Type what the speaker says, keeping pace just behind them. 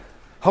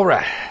All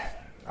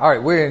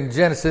right. We're in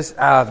Genesis.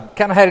 I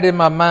kind of had it in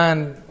my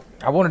mind.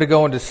 I wanted to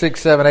go into 6,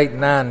 7, 8,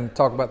 and 9 and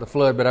talk about the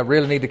flood, but I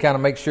really need to kind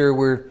of make sure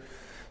we're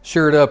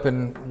shored up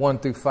in 1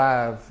 through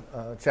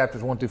 5,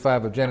 chapters 1 through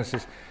 5 of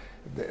Genesis.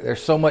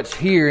 There's so much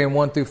here in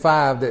 1 through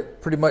 5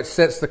 that pretty much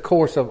sets the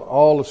course of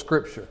all of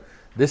Scripture.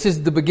 This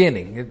is the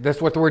beginning.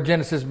 That's what the word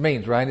Genesis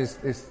means, right?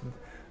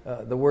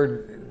 The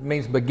word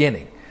means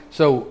beginning.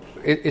 So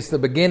it's the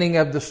beginning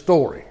of the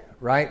story,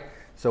 right?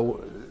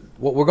 So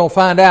what we're going to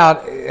find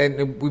out,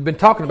 and we've been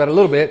talking about it a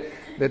little bit,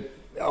 that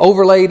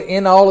overlaid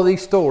in all of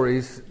these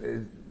stories,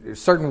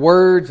 certain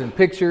words and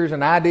pictures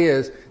and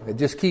ideas that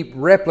just keep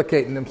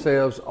replicating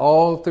themselves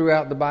all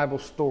throughout the Bible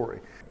story.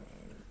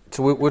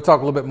 So we'll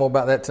talk a little bit more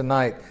about that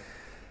tonight.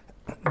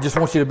 Just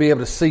want you to be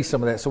able to see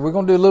some of that. So we're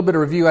going to do a little bit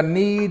of review. I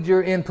need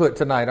your input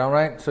tonight, all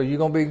right? So you're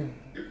going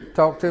to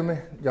talk to me?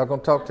 Y'all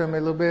going to talk to me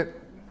a little bit?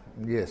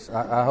 Yes,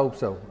 I hope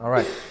so. All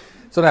right.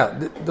 So now,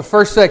 the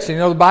first section,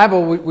 the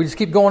Bible, we just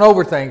keep going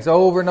over things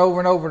over and over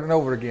and over and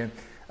over again.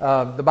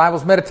 The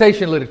Bible's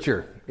meditation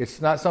literature. It's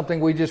not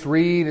something we just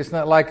read. It's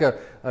not like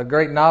a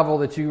great novel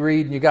that you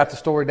read and you got the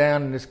story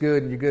down and it's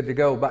good and you're good to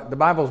go. But the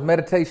Bible's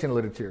meditation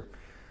literature.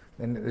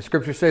 And the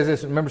Scripture says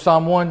this. Remember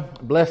Psalm 1?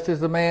 Blessed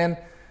is the man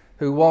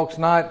who walks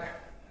not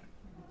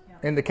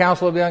in the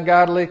counsel of the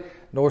ungodly,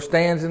 nor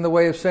stands in the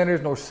way of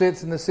sinners, nor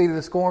sits in the seat of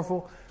the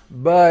scornful.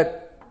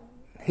 But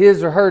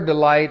his or her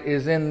delight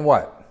is in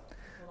what?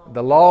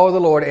 The law of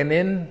the Lord, and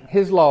in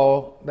His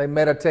law they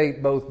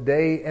meditate both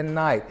day and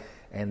night.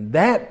 And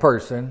that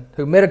person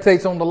who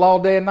meditates on the law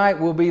day and night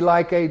will be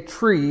like a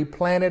tree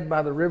planted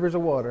by the rivers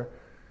of water,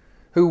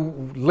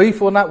 whose leaf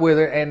will not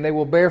wither, and they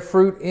will bear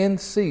fruit in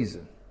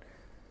season.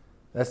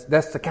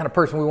 That's the kind of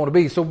person we want to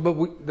be. So,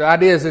 the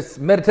idea is it's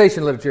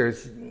meditation literature.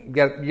 You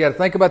got to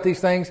think about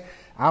these things.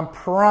 I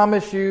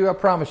promise you,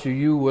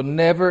 you will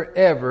never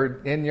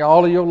ever in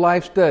all of your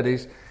life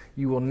studies,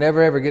 you will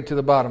never ever get to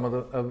the bottom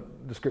of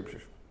the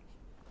Scriptures.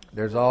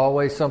 There's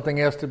always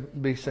something else to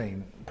be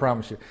seen. I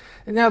promise you.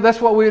 And now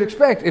that's what we would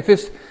expect. If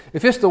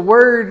it's the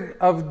Word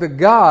of the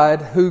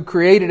God who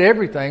created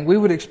everything, we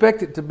would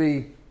expect it to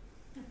be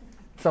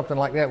something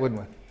like that,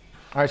 wouldn't we?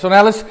 All right. So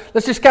now let's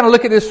just kind of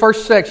look at this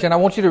first section. I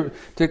want you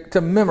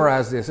to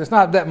memorize this. It's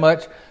not that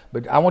much,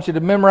 but I want you to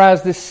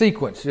memorize this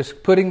sequence.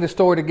 Just putting the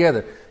story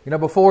together.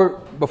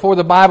 Before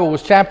the Bible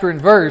was chapter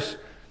and verse,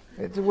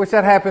 which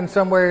that happened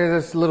somewhere.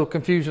 There's a little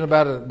confusion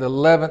about the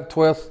 11th,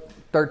 12th.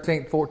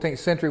 13th, 14th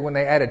century when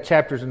they added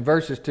chapters and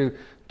verses to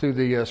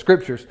the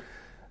Scriptures.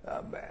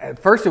 At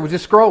first it was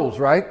just scrolls,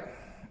 right?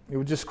 It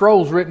was just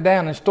scrolls written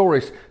down in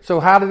stories. So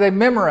how did they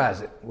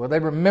memorize it? Well, they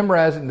were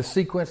memorizing the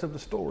sequence of the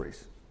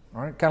stories.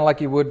 All right, kind of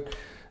like you would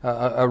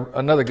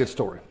another good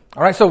story.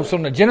 All right, so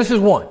in Genesis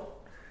 1,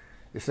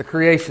 it's the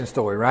creation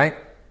story, right?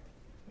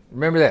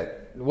 Remember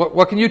that.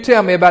 What can you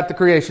tell me about the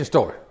creation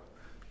story?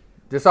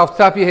 Just off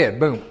the top of your head,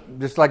 boom,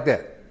 just like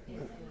that.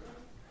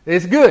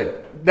 It's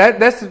good.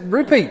 That's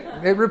repeat.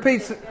 It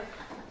repeats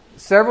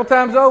several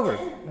times over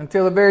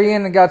until the very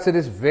end, and God said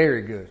it's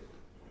very good.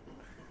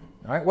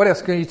 All right. What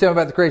else can you tell me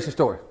about the creation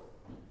story?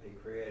 He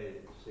created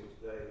it in 6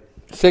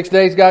 days. 6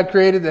 days God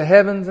created the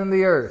heavens and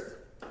the earth.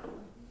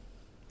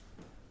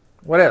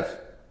 What else?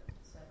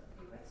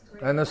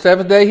 And the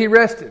seventh day He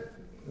rested.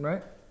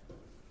 Right.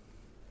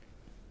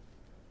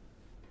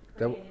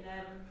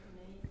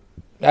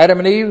 Adam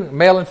and Eve,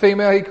 male and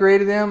female, He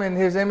created them. In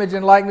His image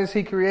and likeness,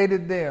 He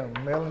created them,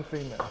 male and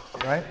female.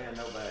 Right? And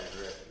nobody's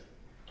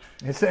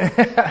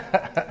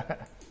resting.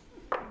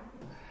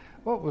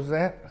 What was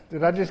that?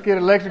 Did I just get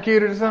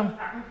electrocuted or something?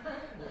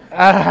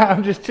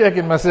 I'm just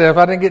checking myself.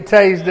 I didn't get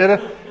tased, did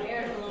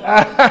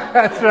I?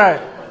 That's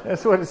right.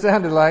 That's what it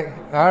sounded like.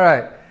 All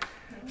right.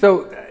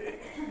 So,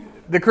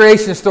 the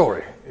creation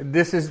story.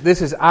 This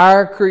is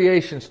our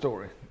creation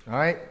story. All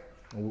right?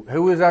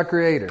 Who is our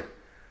Creator?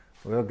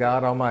 Well,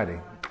 God Almighty.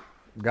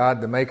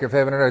 God, the maker of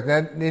heaven and earth.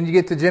 Then you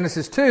get to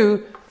Genesis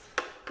 2.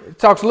 It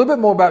talks a little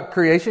bit more about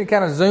creation. It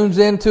kind of zooms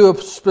into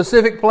a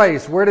specific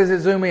place. Where does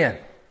it zoom in?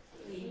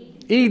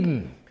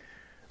 Eden.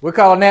 We're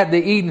calling that the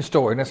Eden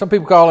story. Now, some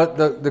people call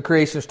it the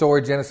creation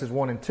story, Genesis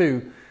 1 and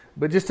 2.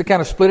 But just to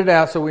kind of split it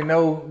out so we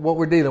know what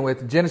we're dealing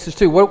with. Genesis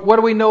 2. What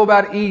do we know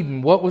about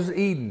Eden? What was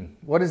Eden?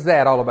 What is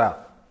that all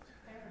about?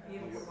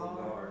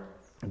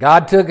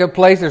 God took a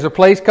place, there's a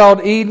place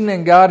called Eden,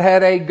 and God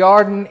had a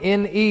garden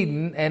in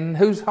Eden, and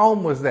whose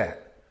home was that?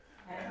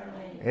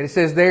 And it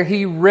says there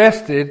He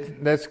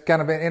rested. That's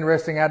kind of an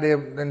interesting idea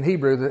in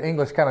Hebrew. The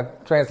English kind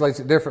of translates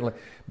it differently.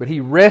 But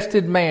He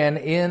rested man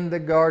in the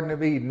Garden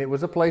of Eden. It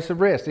was a place of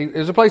rest. It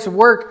was a place of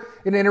work.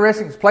 It's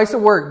interesting. It's a place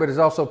of work, but it's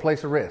also a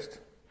place of rest.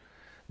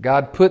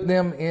 God put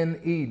them in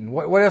Eden.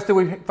 What else did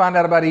we find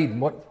out about Eden?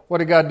 What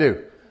did God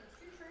do?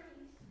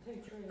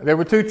 There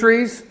were 2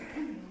 trees.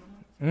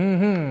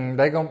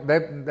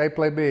 They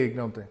play big,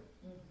 don't they?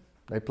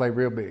 They play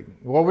real big.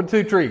 What were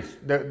the 2 trees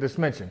that's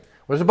mentioned?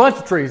 Well, there's a bunch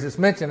of trees that's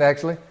mentioned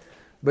actually,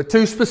 but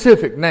 2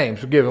 specific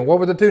names were given. What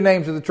were the 2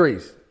 names of the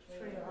trees?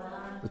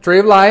 The tree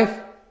of life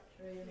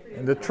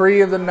and the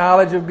tree of the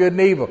knowledge of good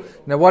and evil.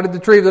 Now, what did the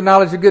tree of the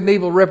knowledge of good and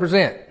evil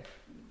represent?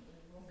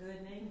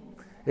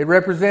 It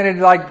represented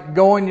like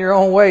going your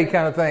own way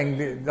kind of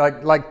thing,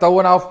 like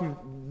throwing off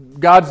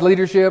God's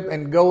leadership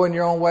and going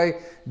your own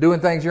way, doing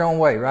things your own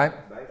way, right?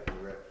 Basically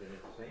represented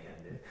sin,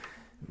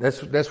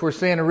 didn't it? That's where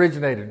sin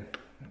originated,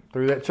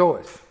 through that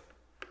choice.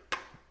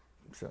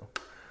 So,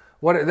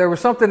 there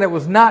was something that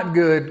was not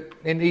good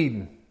in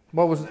Eden.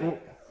 What was?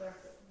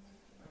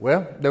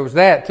 Well, there was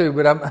that too,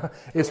 but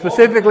it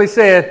specifically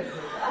said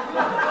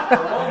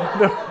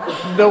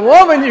the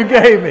woman you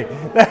gave me.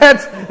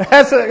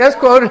 That's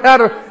quoted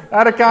out of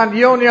context.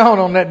 You on your own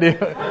on that deal.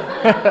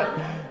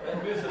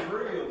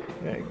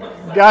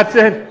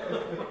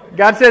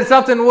 God said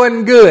something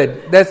wasn't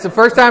good. That's the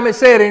first time it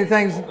said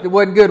anything that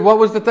wasn't good. What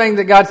was the thing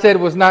that God said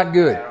was not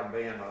good? Adam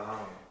being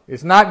alone.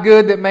 It's not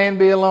good that man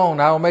be alone.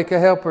 I will make a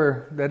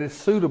helper that is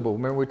suitable.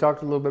 Remember, we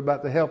talked a little bit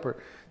about the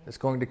helper that's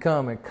going to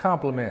come and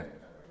complement.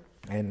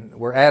 And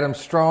where Adam's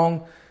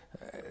strong,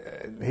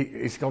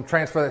 he's going to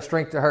transfer that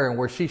strength to her. And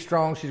where she's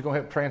strong, she's going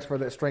to help transfer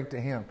that strength to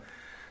him.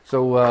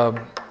 So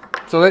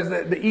that's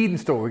the Eden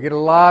story. We get a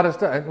lot of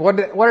stuff. What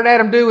did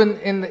Adam do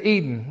in the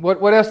Eden?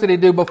 What else did he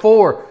do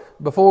before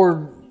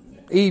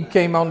Eve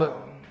came on?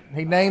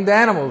 He named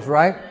animals,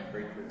 right?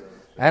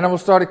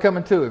 Animals started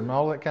coming to him,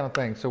 all that kind of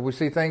thing. So we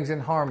see things in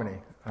harmony.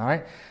 All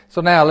right.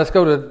 So now let's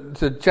go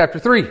to chapter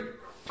 3.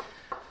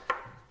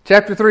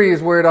 Chapter 3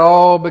 is where it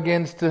all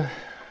begins to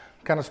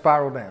kind of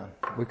spiral down.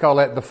 We call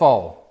that the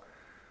fall.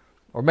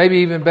 Or maybe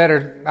even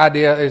better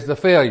idea is the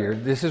failure.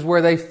 This is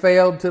where they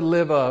failed to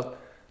live up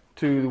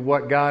to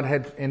what God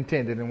had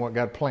intended and what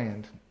God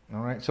planned.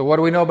 All right. So what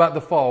do we know about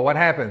the fall? What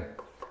happened?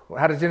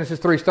 How does Genesis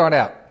 3 start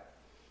out?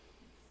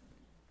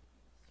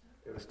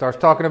 It starts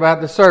talking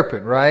about the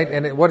serpent, right?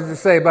 And what does it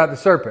say about the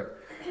serpent?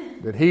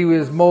 That he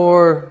was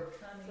more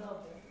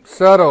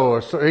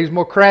subtle, or he's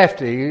more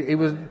crafty. He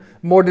was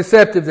more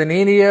deceptive than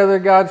any other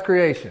God's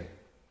creation,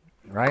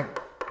 right?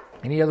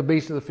 Any other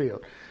beast of the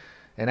field.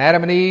 And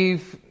Adam and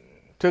Eve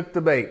took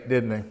the bait,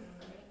 didn't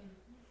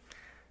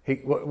they?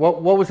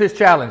 What was his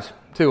challenge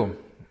to them?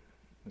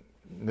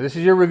 This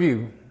is your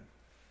review.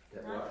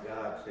 That what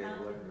God said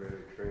wasn't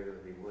really true.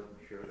 They wouldn't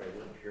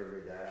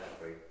surely die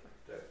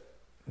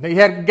if He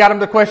had got them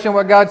to question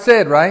what God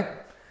said, right?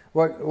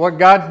 What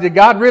God did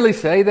God really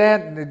say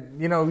that?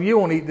 You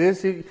won't eat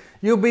this.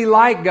 You'll be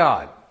like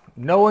God,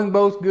 knowing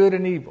both good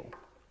and evil.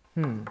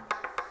 And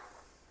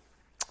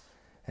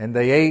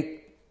they ate.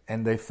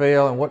 And they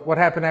fell. And what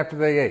happened after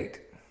they ate?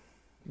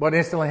 What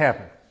instantly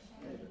happened?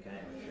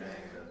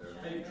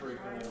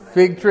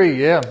 Fig tree,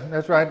 yeah,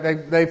 that's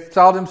right. They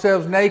saw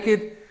themselves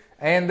naked,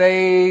 and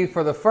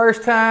for the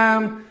first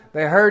time,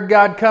 they heard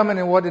God coming,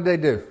 and what did they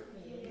do?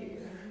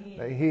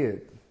 They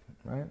hid,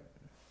 right?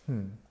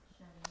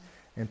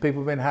 And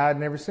people have been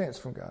hiding ever since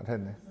from God,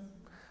 haven't they?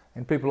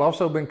 And people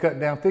also been cutting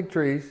down fig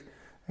trees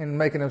and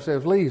making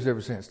themselves leaves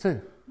ever since,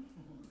 too.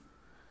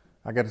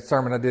 I got a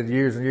sermon I did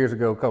years and years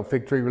ago called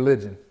Fig Tree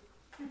Religion.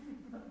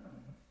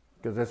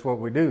 Because that's what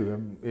we do.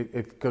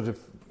 Because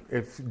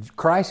if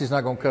Christ is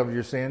not going to cover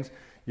your sins,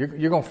 you're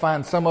going to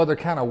find some other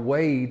kind of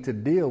way to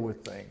deal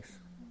with things.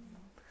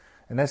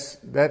 And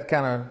that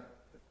kind of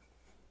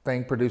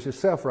thing produces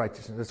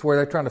self-righteousness. That's where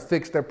they're trying to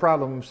fix their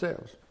problem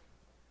themselves.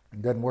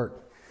 It doesn't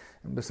work.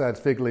 And besides,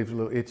 fig leaves are a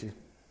little itchy.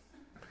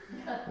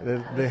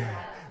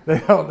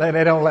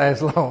 They don't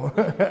last long.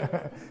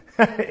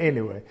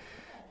 Anyway.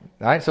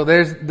 All right, so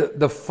there's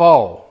the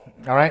fall.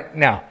 All right,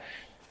 now,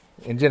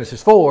 in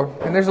Genesis 4,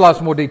 and there's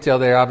lots more detail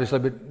there, obviously,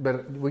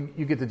 but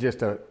you get the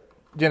gist of it.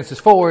 Genesis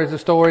 4 is the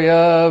story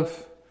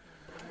of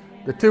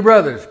the two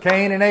brothers,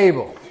 Cain and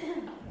Abel.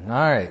 All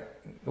right,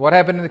 what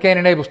happened in the Cain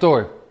and Abel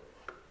story?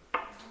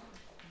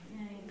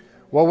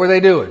 What were they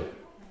doing?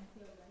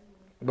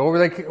 What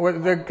were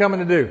they coming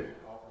to do?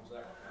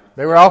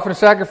 They were offering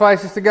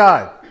sacrifices to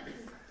God.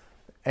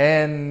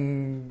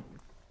 And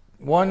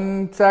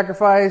one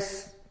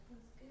sacrifice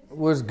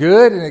was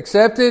good and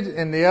accepted,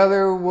 and the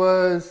other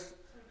was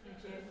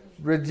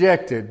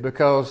rejected,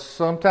 because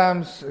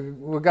sometimes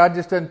God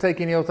just doesn't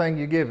take any old thing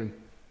you give Him.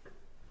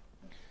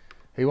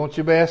 He wants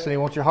your best, and He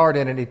wants your heart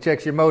in it. He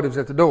checks your motives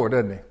at the door,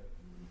 doesn't He?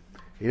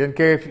 He doesn't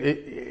care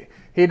if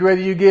He'd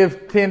rather you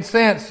give 10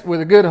 cents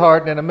with a good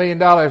heart than $1 million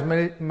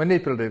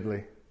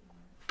manipulatively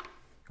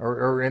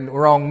or in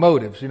wrong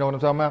motives. You know what I'm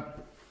talking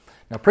about?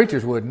 Now,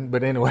 preachers wouldn't,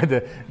 but anyway,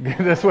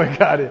 that's what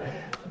God is.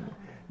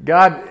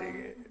 God,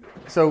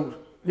 so,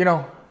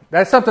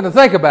 that's something to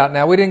think about.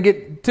 Now, we didn't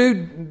get too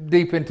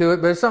deep into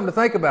it, but it's something to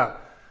think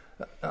about.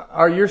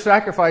 Are your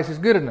sacrifices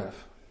good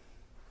enough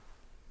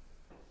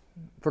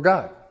for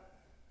God?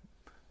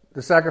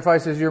 The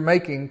sacrifices you're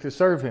making to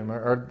serve Him,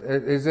 or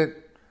is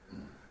it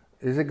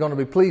going to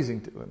be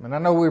pleasing to Him? And I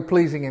know we're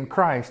pleasing in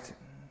Christ,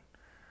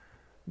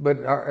 but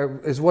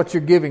is what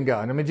you're giving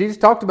God? I mean, Jesus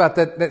talked about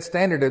that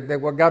standard, that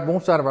what God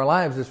wants out of our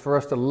lives is for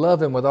us to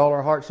love Him with all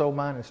our heart, soul,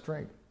 mind, and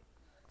strength,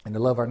 and to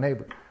love our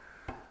neighbor.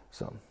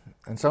 So,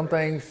 and some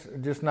things are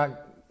just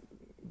not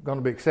going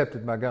to be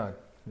accepted by God.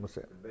 What's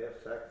that? The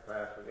best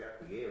sacrifice we got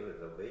to give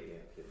is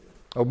obedience.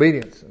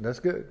 Obedience. That's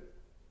good.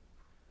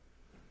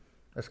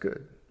 That's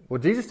good. Well,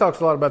 Jesus talks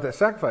a lot about that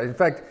sacrifice. In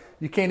fact,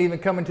 you can't even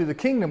come into the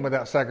kingdom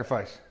without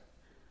sacrifice.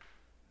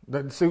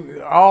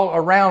 So all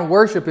around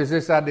worship is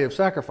this idea of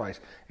sacrifice.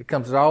 It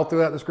comes all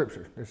throughout the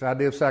Scripture, this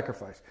idea of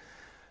sacrifice.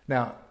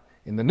 Now,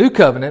 in the new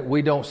covenant,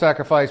 we don't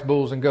sacrifice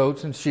bulls and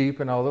goats and sheep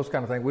and all those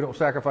kind of things. We don't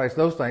sacrifice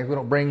those things. We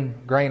don't bring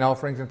grain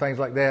offerings and things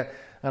like that,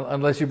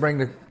 unless you bring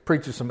the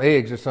preacher some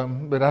eggs or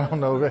something. But I don't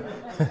know if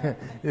that,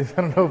 I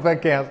don't know if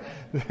that counts.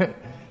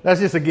 That's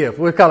just a gift.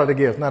 We'll call it a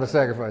gift, not a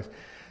sacrifice.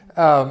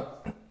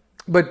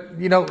 But,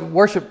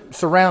 worship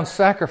surrounds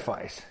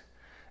sacrifice.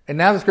 And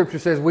now the Scripture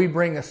says we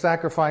bring a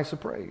sacrifice of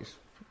praise,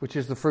 which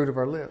is the fruit of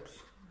our lips,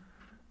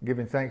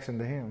 giving thanks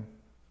unto Him.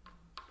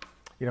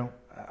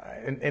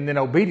 And then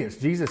obedience.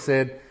 Jesus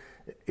said,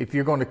 if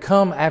you're going to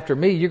come after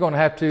me, you're going to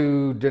have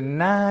to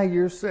deny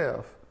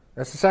yourself.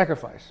 That's a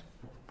sacrifice.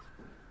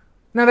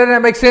 Now, doesn't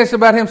that make sense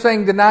about Him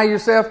saying deny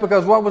yourself?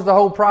 Because what was the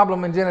whole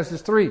problem in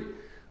Genesis 3?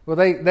 Well,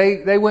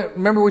 they went,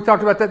 remember we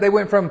talked about that? They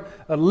went from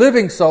a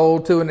living soul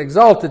to an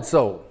exalted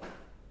soul.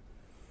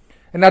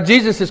 And now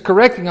Jesus is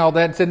correcting all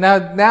that and said,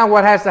 now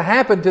what has to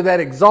happen to that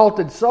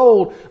exalted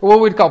soul, or what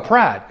we'd call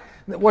pride?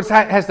 What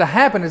has to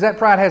happen is that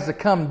pride has to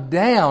come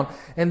down,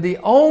 and the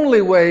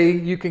only way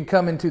you can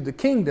come into the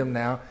kingdom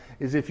now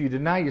is if you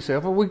deny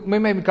yourself, or we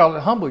maybe call it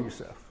humble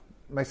yourself.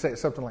 We may say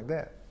something like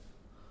that.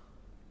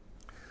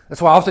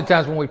 That's why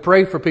oftentimes when we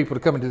pray for people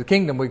to come into the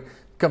kingdom, we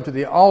come to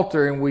the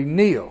altar and we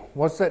kneel.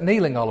 What's that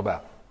kneeling all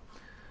about?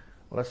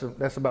 Well,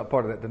 that's about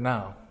part of that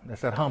denial. That's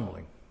that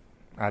humbling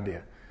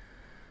idea.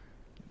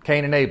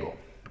 Cain and Abel.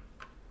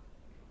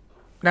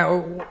 Now,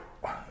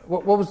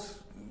 what was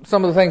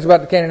some of the things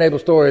about the Cain and Abel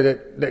story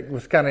that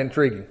was kind of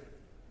intriguing?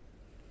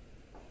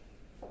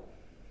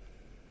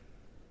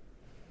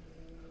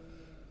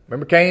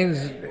 Remember Cain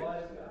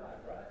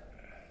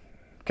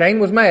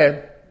was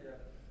mad.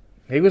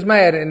 He was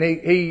mad,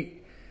 and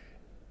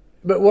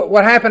but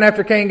what happened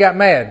after Cain got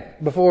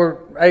mad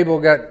before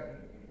Abel got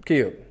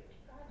killed?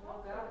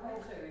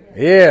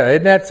 Yeah,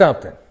 isn't that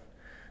something?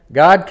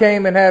 God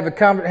came and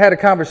had a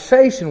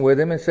conversation with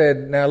him and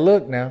said, now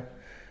look now.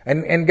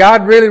 And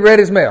God really read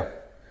his mail.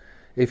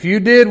 If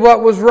you did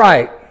what was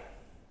right,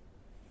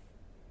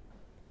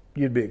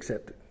 you'd be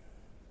accepted.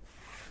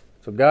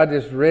 So God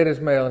just read his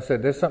mail and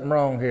said, there's something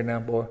wrong here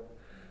now, boy.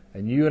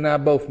 And you and I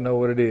both know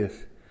what it is.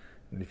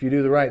 And if you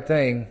do the right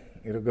thing,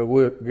 it'll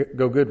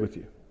go good with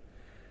you.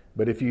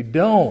 But if you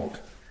don't,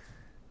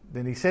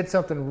 then he said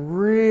something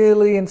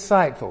really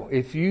insightful.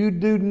 If you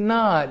do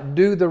not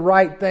do the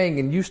right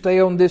thing and you stay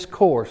on this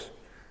course,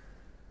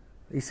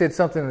 he said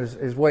something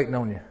is waiting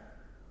on you.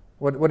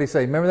 What did he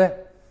say? Remember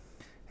that?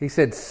 He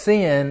said,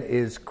 sin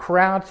is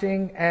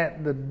crouching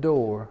at the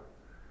door,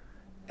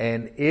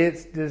 and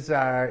its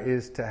desire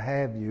is to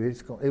have you.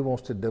 It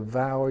wants to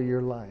devour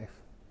your life.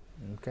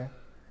 Okay?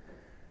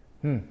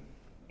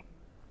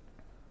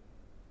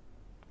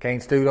 Cain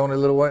stewed on it a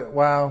little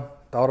while,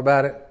 thought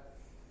about it.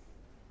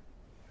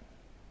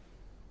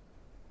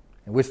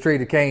 And which tree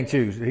did Cain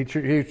choose? Did he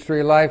choose the tree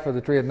of life or the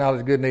tree of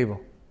knowledge of good and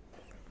evil?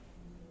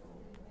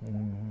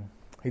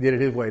 He did it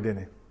his way,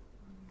 didn't he?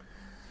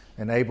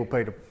 And Abel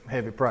paid a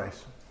heavy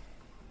price.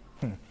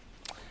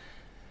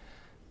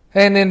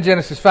 And then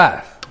Genesis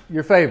 5,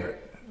 your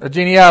favorite, a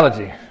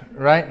genealogy,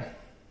 right?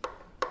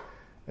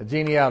 A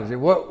genealogy.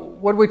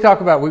 What did we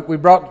talk about? We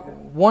brought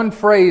one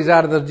phrase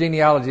out of the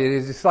genealogy.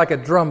 It's like a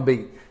drum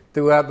beat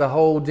throughout the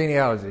whole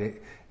genealogy.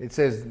 It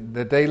says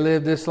that they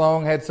lived this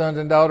long, had sons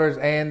and daughters,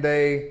 and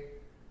they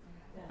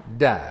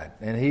died.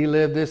 And he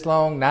lived this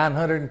long,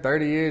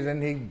 930 years,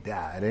 and he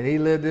died. And he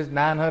lived this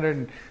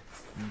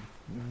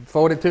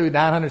 942,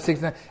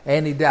 969,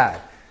 and he died.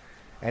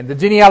 And the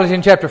genealogy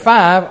in chapter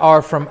 5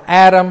 are from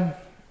Adam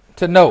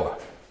to Noah.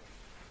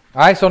 All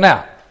right, so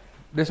now,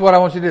 this is what I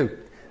want you to do.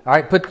 All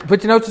right,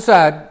 put your notes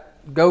aside.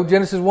 Go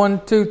Genesis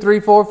 1, 2, 3,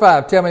 4,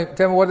 5. Tell me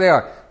what they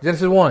are.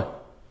 Genesis 1.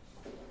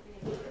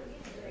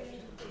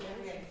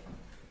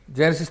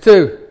 Genesis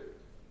 2.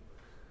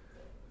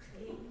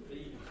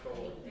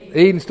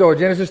 Eden story.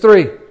 Genesis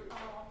 3.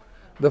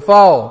 The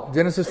fall.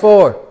 Genesis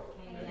 4.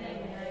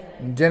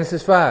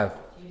 Genesis 5.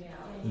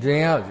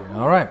 Genealogy.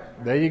 All right.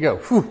 There you go.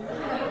 Whew.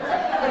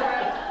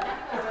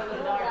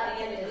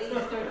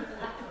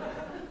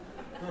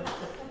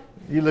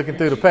 You looking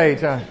through the page,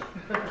 huh?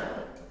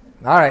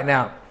 All right.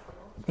 Now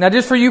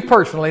just for you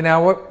personally,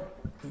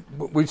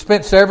 we've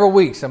spent several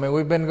weeks. I mean,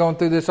 we've been going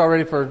through this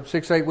already for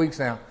 6-8 weeks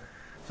now.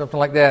 Something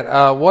like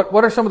that.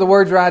 What are some of the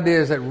words or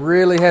ideas that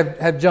really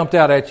have jumped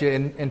out at you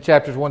in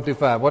chapters 1 through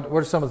 5? What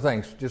are some of the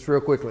things, just real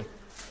quickly?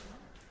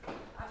 I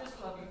just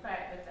love the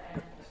fact that the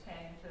animals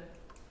came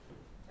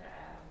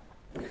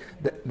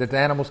to Adam. That the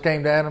animals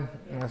came to Adam?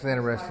 Yeah, That's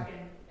interesting. Like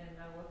in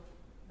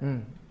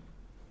Noah.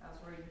 I was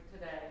reading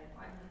today.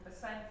 Like the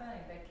same thing.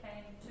 They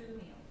came to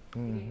him. He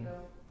didn't go.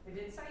 It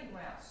didn't say he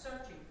went out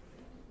searching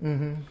for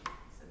them.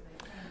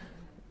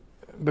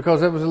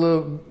 Because it was a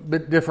little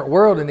bit different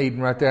world in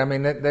Eden right there. I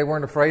mean, they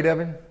weren't afraid of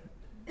him.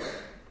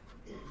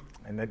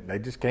 And they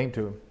just came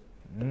to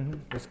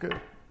him. That's good.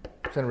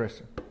 It's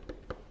interesting.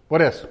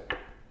 What else? For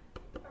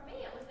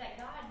me, it was that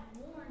God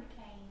warned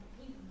Cain.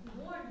 He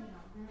warned him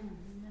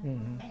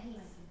Mm-hmm. And he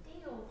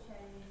still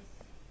chose.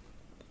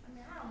 I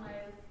mean, I don't know.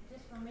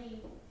 Just for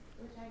me,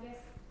 which I guess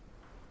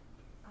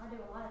I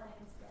do a lot of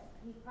things that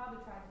he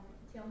probably tried to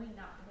tell me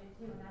not to do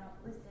too, and I don't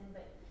listen.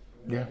 But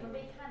Yeah. it would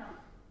be kind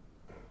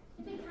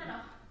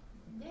of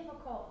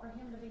difficult for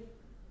him to be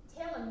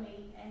telling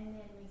me, and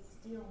then we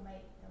still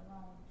make the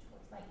wrong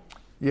choice. Like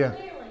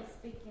clearly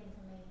speaking to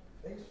me.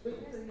 They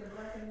speak to you in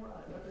black and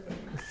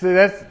white. See,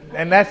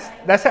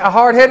 that's how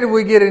hard-headed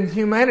we get in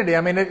humanity.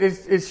 I mean,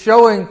 it's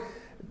showing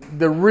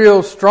the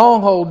real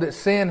stronghold that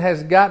sin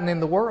has gotten in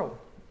the world.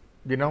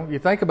 You know, you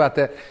think about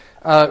that.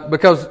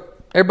 Because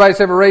everybody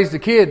that's ever raised a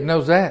kid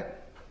knows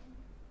that.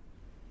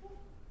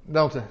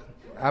 Don't they?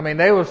 I mean,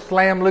 they will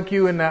look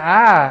you in the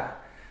eye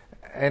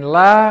and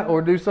lie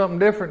or do something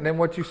different than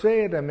what you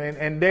said. I mean,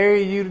 and dare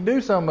you to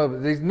do some of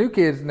it. These new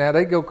kids now,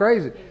 they go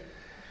crazy.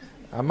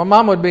 My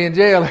mom would be in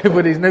jail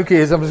with these new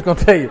kids, I'm just going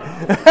to tell you.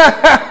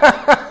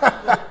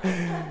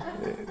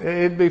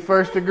 It'd be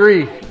first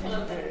degree.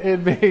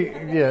 It'd be,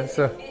 yeah,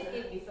 so.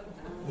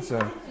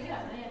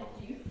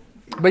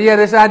 But yeah,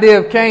 this idea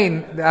of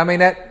Cain, I mean,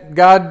 that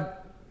God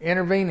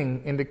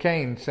intervening into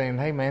Cain, saying,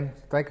 hey man,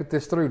 think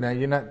this through now.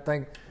 You're not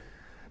think.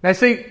 Now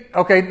see,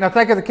 okay, now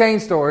think of the Cain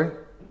story.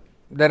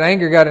 That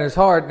anger got in his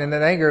heart, and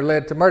that anger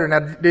led to murder. Now,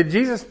 did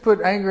Jesus put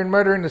anger and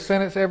murder in the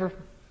sentence ever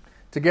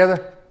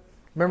together?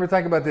 Remember,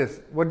 think about this.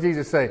 What did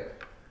Jesus say?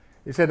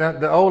 He said,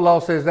 the old law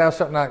says, thou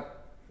shalt not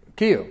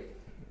kill.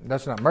 Thou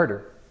shalt not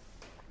murder.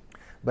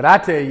 But I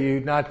tell you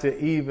not to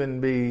even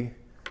be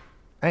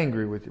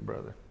angry with your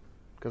brother.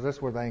 Because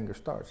that's where the anger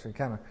starts. And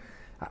kind of,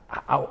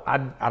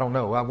 I don't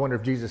know. I wonder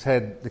if Jesus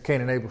had the Cain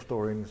and Abel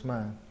story in his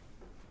mind.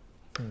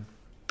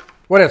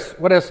 What else?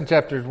 What else in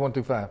chapters 1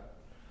 through 5?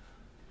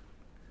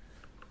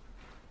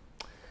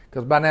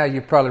 Because by now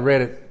you've probably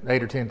read it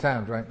 8 or 10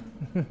 times, right?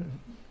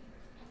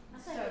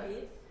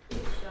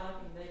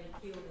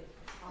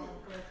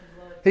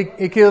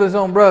 He killed his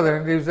own brother,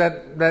 and he was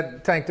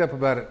that tanked up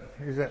about it.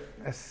 He was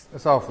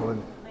that's awful,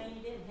 isn't it? Man, you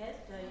didn't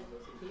hesitate,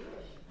 just kill him.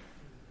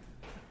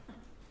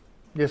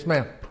 Yes,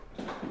 ma'am.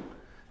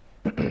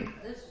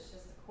 This is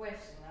just a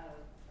question.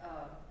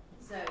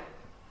 So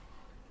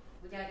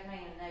we got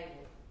Cain and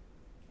Abel,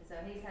 and so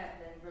he's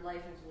having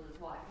relations with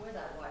his wife. Where's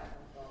that wife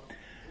come from?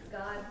 Is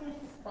God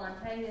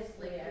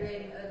spontaneously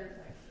creating other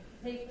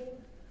people,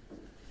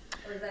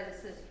 or is that his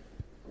sister?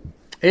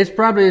 It's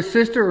probably his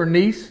sister or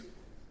niece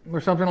or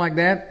something like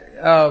that.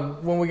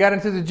 When we got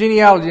into the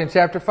genealogy in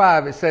chapter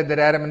 5, it said that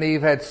Adam and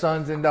Eve had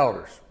sons and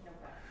daughters.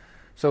 Okay.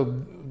 So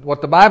what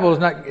the Bible is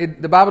not,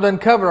 the Bible doesn't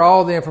cover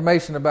all the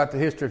information about the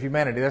history of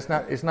humanity. It's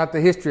not the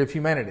history of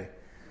humanity.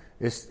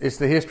 It's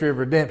the history of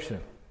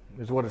redemption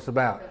is what it's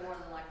about. But more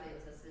than likely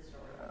it was a sister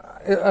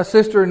or A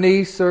sister,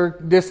 niece, or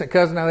distant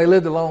cousin. Now they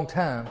lived a long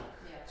time, yeah.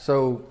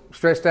 so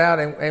stretched out,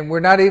 and we're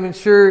not even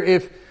sure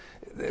if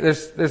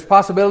there's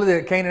possibility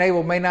that Cain and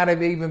Abel may not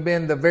have even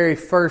been the very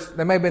first.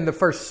 They may have been the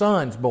first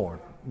sons born.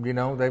 You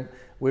know,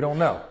 we don't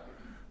know.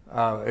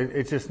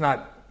 It's just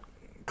not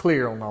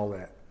clear on all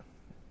that.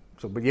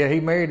 So, but yeah, he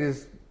married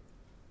his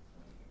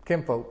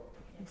kinfolk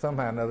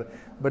somehow or another.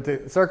 But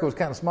the circle was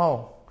kind of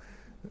small,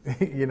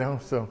 you know.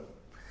 So.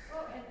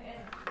 Well, and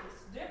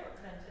it's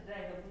different than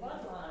today. The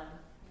bloodline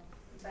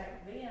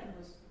back then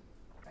was,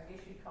 I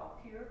guess you'd call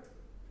pure.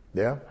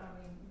 Yeah. I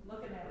mean,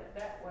 looking at it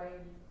that way,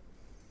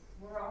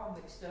 we're all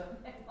mixed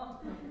up now.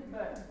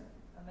 But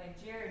I mean,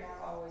 Jerry and I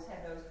always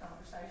had those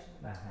conversations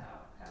about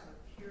how the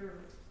pure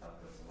of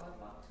the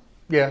bloodline.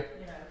 Yeah.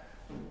 You know.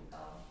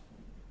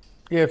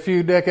 Yeah, a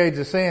few decades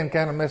of sin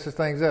kind of messes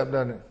things up,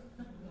 doesn't it?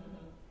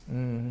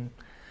 Mm-hmm.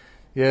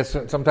 Yeah,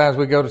 sometimes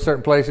we go to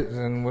certain places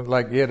and we're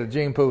like, yeah, the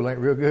gene pool ain't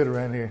real good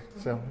around here.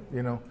 So,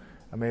 you know,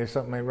 I mean,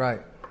 something ain't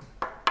right.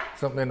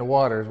 Something in the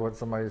water is what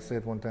somebody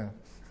said one time.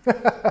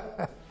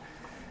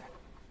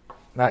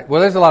 Right. Well,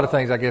 there's a lot of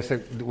things, I guess,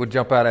 that would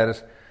jump out at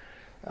us.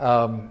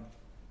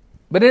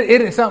 But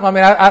it is something, I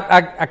mean,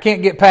 I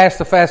can't get past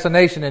the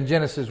fascination in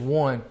Genesis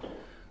 1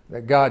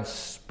 that God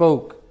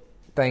spoke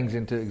things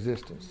into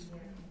existence.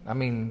 I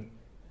mean,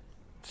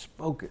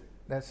 spoke it.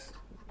 The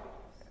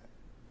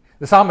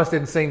psalmist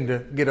didn't seem to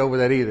get over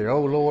that either.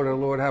 Oh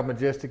Lord, how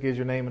majestic is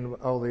your name in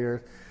all the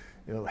earth.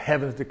 You know, the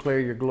heavens declare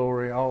your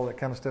glory, all that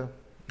kind of stuff.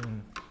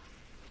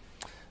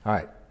 All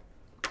right.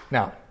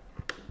 Now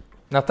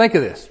think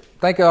of this.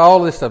 Think of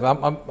all this stuff. I'm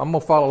going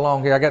to follow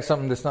along here. I got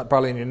something that's not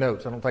probably in your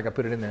notes. I don't think I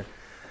put it in there.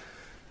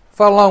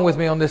 Follow along with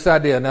me on this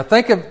idea. Now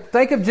think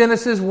of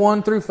Genesis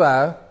 1 through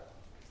 5.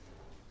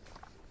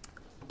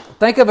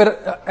 Think of it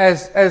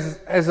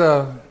as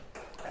a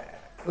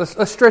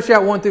let's stretch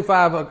out 1 through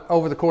 5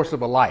 over the course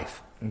of a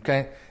life,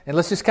 okay? And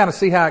let's just kind of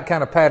see how it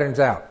kind of patterns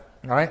out.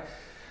 All right.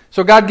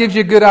 So God gives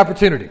you a good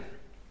opportunity.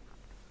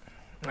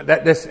 And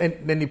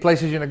then He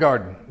places you in a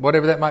garden,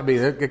 whatever that might be.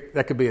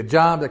 That could be a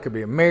job, that could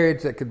be a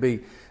marriage, that could be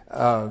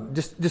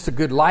just a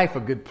good life, a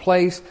good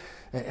place.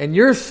 And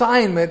your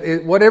assignment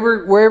is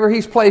wherever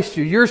He's placed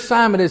you, your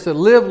assignment is to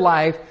live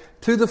life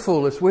to the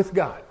fullest with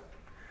God.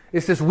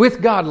 It's this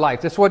with God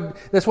life. That's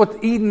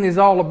what Eden is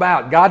all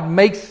about. God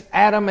makes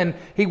Adam and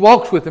He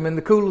walks with him in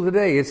the cool of the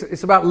day.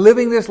 It's about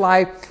living this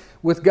life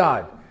with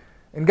God.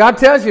 And God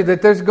tells you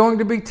that there's going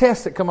to be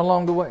tests that come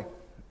along the way.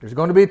 There's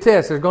going to be a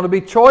test. There's going to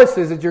be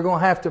choices that you're going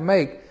to have to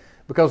make,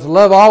 because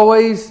love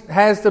always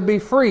has to be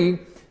free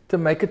to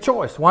make a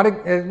choice. Why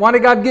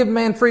did God give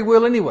man free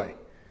will anyway?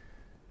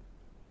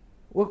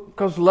 Well,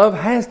 because love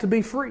has to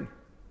be free.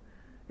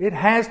 It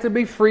has to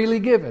be freely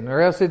given,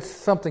 or else it's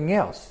something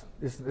else.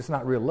 It's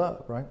not real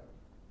love, right?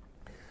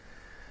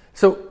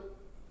 So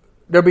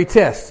there'll be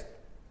tests.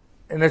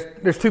 And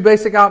there's two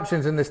basic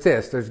options in this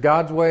test. There's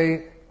God's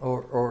way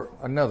or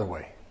another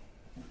way.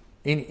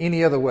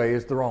 Any other way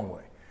is the wrong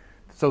way.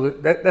 So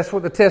that's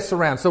what the test's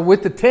around. So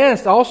with the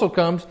test also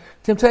comes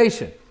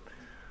temptation.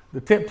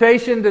 The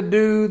temptation to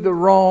do the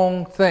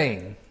wrong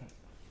thing.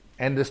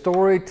 And the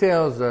story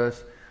tells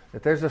us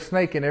that there's a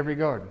snake in every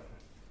garden.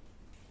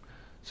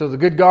 So the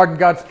good garden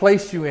God's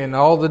placed you in,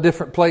 all the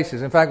different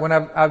places. In fact, when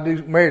I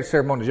do marriage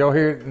ceremonies, y'all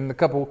hear it in a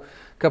couple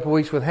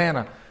weeks with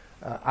Hannah,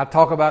 I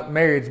talk about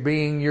marriage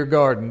being your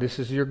garden. This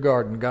is your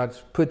garden.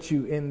 God's put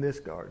you in this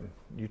garden.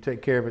 You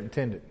take care of it and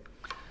tend it.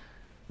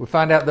 We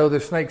find out, though,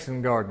 there's snakes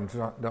in gardens,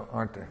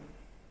 aren't there?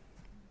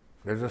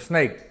 There's a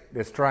snake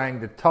that's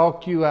trying to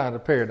talk you out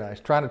of paradise,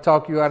 trying to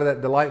talk you out of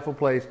that delightful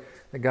place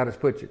that God has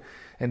put you.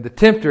 And the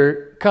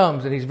tempter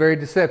comes, and he's very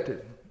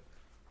deceptive.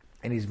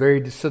 And he's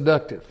very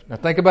seductive. Now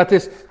think about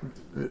this.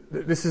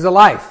 This is a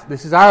life.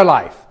 This is our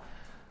life.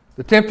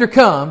 The tempter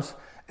comes,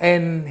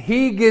 and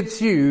he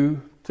gets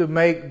you to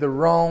make the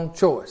wrong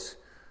choice.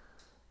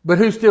 But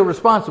who's still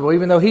responsible?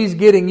 Even though he's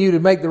getting you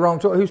to make the wrong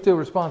choice, who's still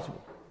responsible?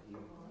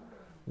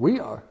 We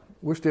are.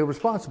 We're still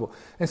responsible.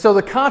 And so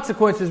the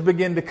consequences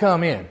begin to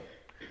come in.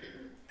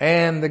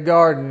 And the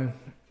garden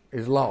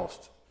is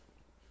lost.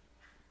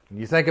 And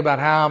you think about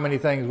how many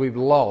things we've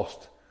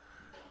lost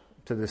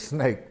to this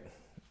snake,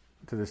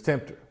 to this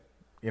tempter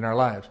in our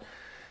lives.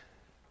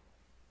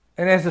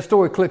 And as the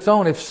story clicks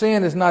on, if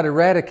sin is not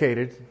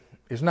eradicated,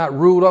 it's not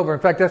ruled over. In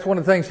fact, that's one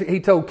of the things he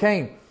told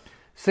Cain.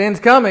 Sin's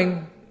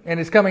coming, and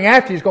it's coming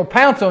after you. It's going to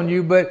pounce on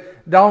you.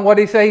 But Don, what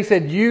did he say? He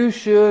said, you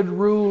should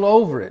rule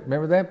over it.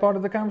 Remember that part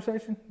of the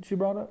conversation she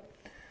brought up?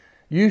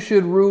 You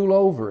should rule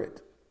over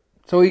it.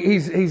 So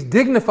he's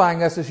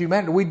dignifying us as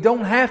humanity. We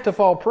don't have to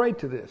fall prey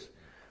to this.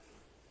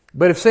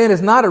 But if sin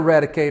is not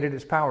eradicated,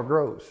 its power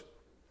grows.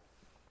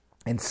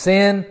 And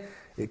sin,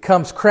 it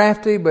comes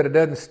crafty, but it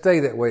doesn't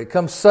stay that way. It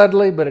comes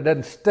subtly, but it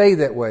doesn't stay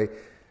that way.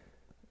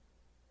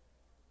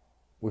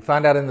 We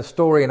find out in the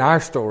story, in our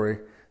story,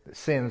 that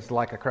sin's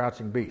like a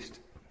crouching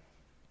beast.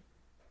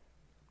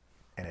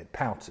 And it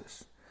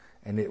pounces.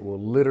 And it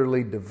will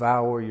literally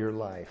devour your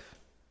life.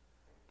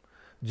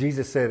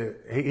 Jesus said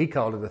he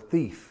called it a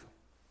thief.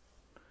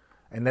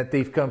 And that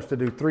thief comes to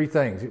do three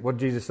things. What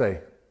did Jesus say?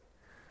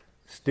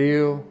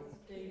 Steal,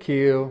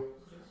 kill,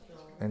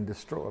 and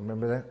destroy.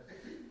 Remember that?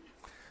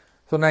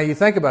 So now you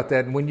think about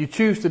that, and when you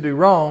choose to do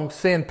wrong,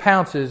 sin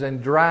pounces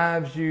and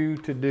drives you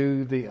to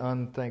do the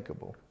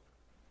unthinkable.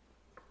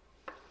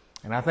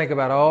 And I think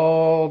about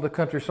all the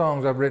country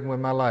songs I've written with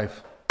my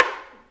life.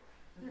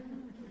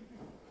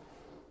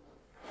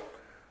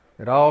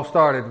 It all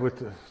started with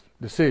the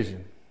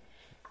decision.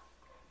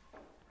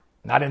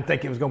 And I didn't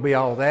think it was going to be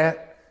all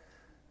that.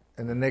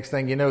 And the next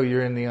thing you know,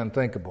 you're in the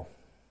unthinkable.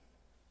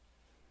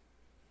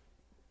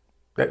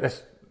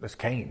 That's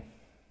Cain.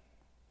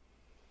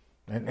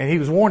 And he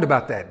was warned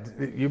about that.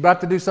 You're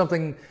about to do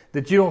something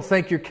that you don't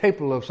think you're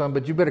capable of, son,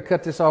 but you better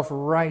cut this off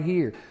right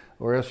here,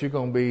 or else you're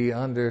going to be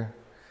under.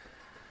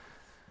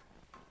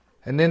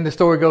 And then the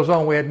story goes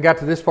on. We hadn't got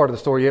to this part of the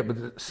story yet,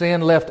 but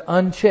sin left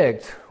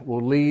unchecked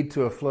will lead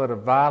to a flood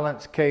of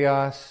violence,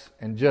 chaos,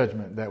 and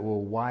judgment that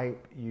will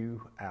wipe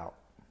you out.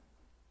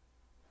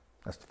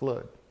 That's the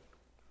flood.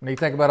 When you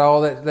think about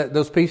all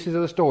those pieces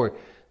of the story,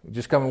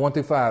 just coming 1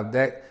 through 5,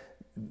 that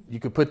you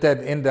could put that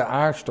into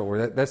our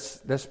story.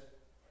 That's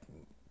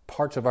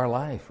parts of our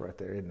life right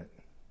there, isn't it?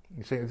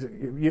 You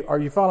see, are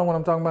you following what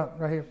I'm talking about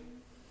right here?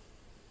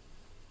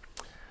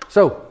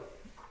 So,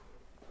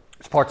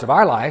 it's parts of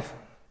our life.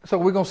 So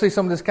we're going to see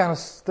some of this kind of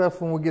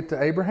stuff when we get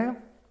to Abraham.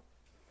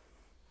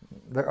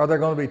 Are there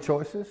going to be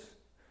choices?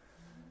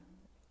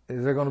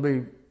 Is there going to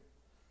be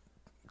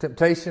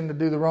temptation to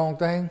do the wrong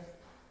thing?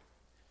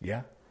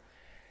 Yeah.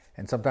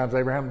 And sometimes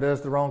Abraham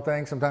does the wrong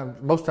thing.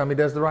 Most of the time he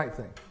does the right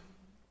thing.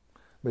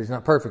 But he's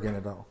not perfect in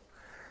it all.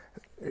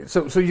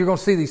 So you're going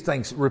to see these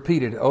things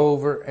repeated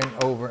over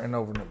and over and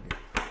over and over again.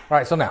 All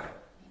right, so now,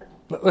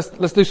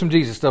 let's do some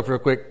Jesus stuff real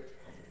quick.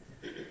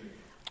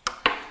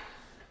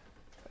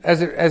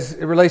 As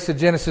it relates to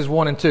Genesis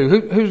 1 and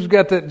 2. Who's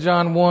got that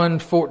John 1,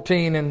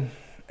 14 and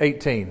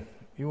 18?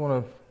 You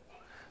want to...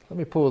 Let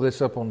me pull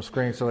this up on the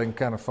screen so they can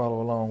kind of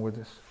follow along with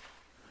this.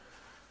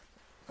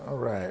 All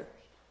right.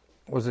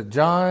 Was it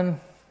John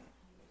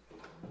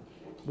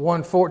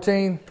 1,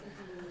 14?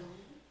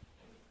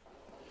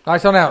 All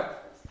right, so now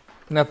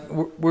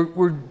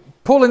we're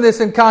pulling this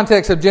in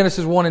context of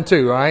Genesis 1 and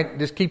 2, all right?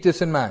 Just keep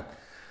this in mind.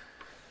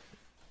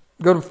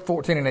 Go to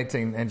 14 and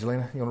 18,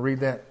 Angelina. You want to read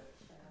that?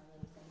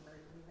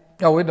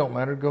 Oh, it don't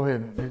matter. Go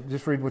ahead.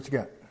 Just read what you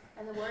got.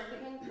 And the Word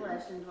became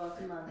flesh and dwelt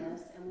among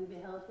us, and we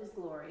beheld his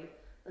glory,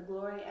 the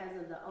glory as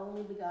of the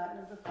only begotten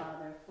of the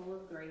Father, full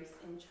of grace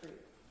and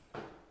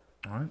truth.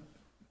 All right.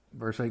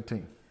 Verse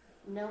 18.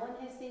 No one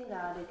has seen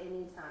God at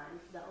any time.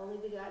 The only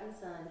begotten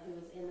Son, who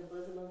is in the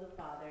bosom of the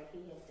Father, he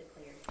has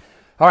declared.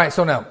 All right,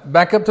 so now,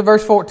 back up to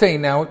verse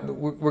 14. Now,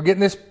 we're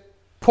getting this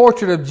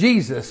portrait of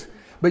Jesus,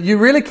 but you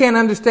really can't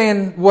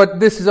understand what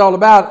this is all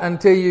about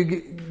until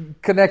you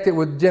connect it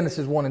with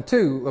Genesis 1 and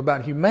 2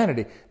 about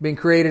humanity being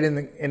created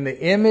in the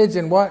image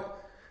and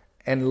what?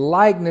 And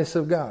likeness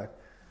of God.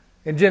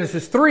 In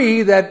Genesis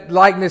 3, that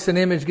likeness and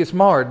image gets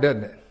marred,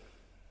 doesn't it?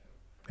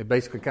 It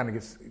basically kind of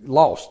gets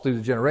lost through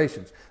the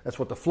generations. That's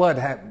what the flood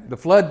happened. The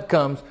flood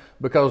comes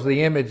because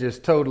the image is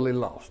totally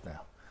lost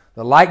now.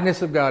 The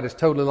likeness of God is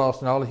totally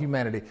lost in all of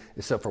humanity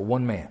except for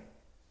one man.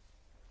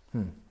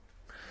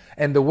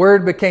 And the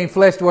Word became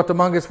flesh, dwelt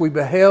among us. We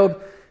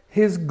beheld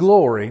his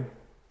glory,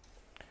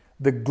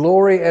 the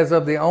glory as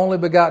of the only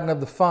begotten of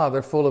the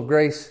Father, full of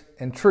grace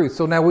and truth.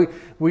 So now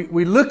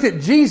we looked at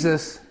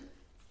Jesus,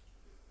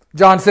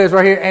 John says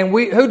right here, and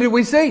who did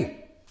we see?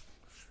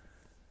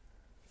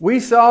 We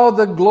saw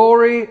the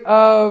glory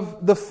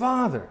of the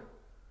Father.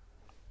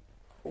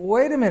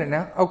 Wait a minute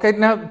now. Okay,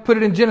 now put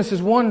it in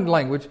Genesis 1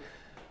 language.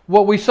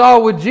 What we saw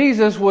with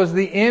Jesus was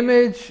the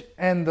image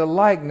and the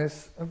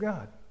likeness of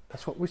God.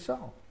 That's what we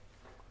saw.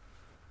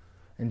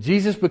 And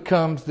Jesus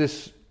becomes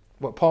this,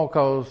 what Paul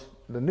calls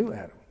the new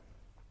Adam,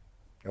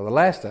 or the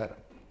last Adam.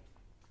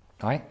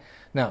 All right?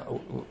 Now,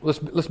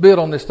 let's build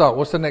on this thought.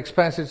 What's the next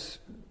passage?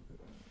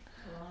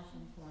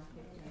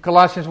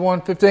 Colossians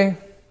 1:15.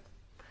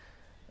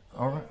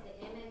 All right.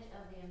 The image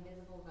of the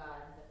invisible God,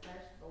 the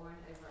firstborn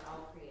over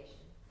all creation.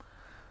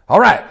 All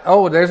right.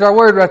 Oh, there's our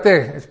word right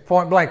there. It's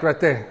point blank right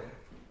there.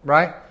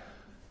 Right?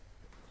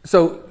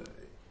 So,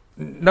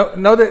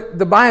 know that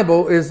the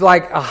Bible is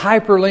like a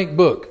hyperlink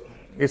book.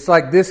 It's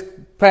like this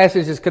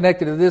passage is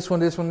connected to this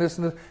one, this one, this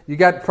one. You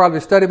got probably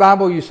a study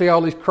Bible. You see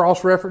all these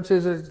cross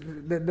references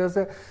that does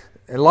that.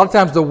 And a lot of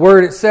times the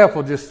word itself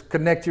will just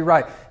connect you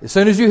right. As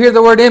soon as you hear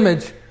the word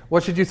image,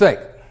 what should you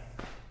think?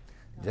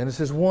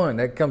 Genesis 1.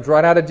 That comes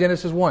right out of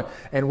Genesis 1.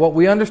 And what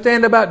we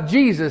understand about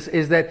Jesus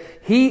is that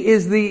he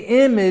is the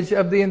image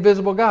of the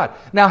invisible God.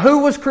 Now,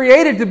 who was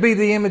created to be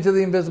the image of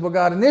the invisible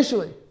God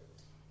initially?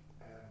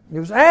 It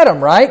was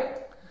Adam, right?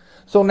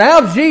 So now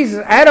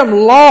Adam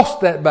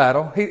lost that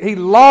battle. He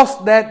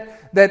lost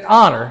that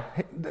honor,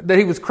 that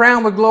he was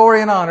crowned with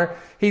glory and honor.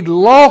 He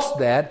lost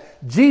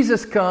that.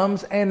 Jesus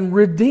comes and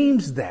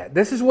redeems that.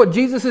 This is what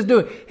Jesus is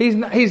doing.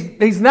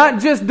 He's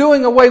not just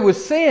doing away with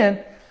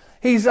sin.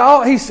 He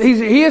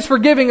is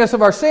forgiving us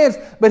of our sins,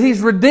 but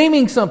he's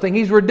redeeming something.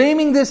 He's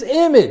redeeming this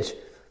image.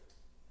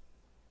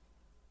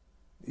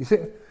 You see?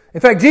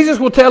 In fact, Jesus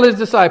will tell his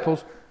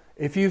disciples,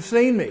 if you've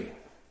seen me,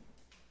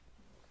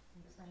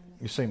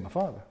 you've seen my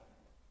Father.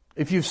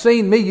 If you've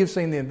seen me, you've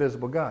seen the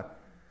invisible God.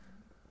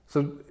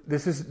 So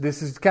this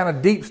is kind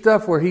of deep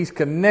stuff where he's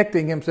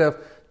connecting himself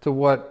to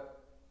what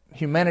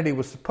humanity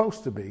was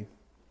supposed to be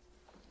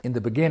in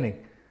the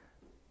beginning.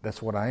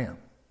 That's what I am.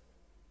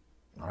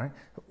 All right.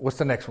 What's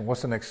the next one?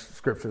 What's the next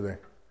scripture there?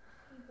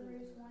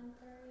 Hebrews 1:3.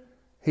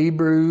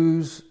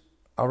 Hebrews.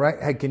 All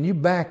right. Hey, can you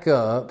back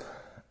up?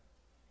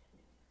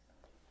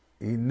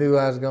 You knew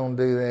I was going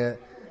to do that.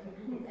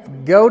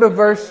 Go to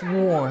verse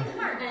 1.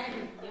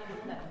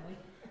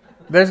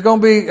 There's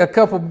going to be a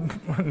couple.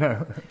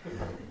 No.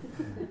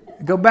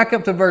 Go back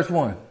up to verse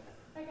 1.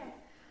 Okay.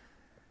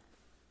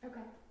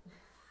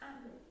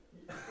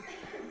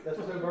 That's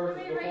two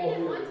verses Can we read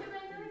before it?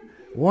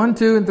 we 1,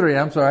 2, and 3? 1, 2, and 3.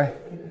 I'm sorry.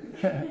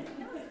 God,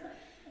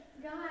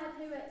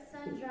 who at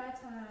sundry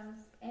times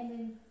and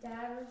in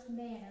divers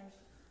manners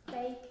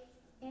spake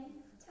in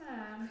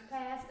time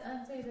past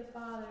unto the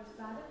fathers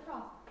by the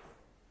prophets,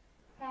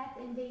 hath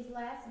in these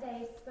last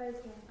days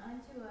spoken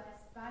unto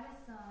us by his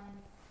Son,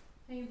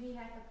 whom he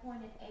hath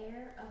appointed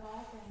heir of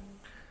all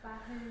things, by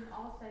whom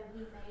also he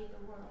made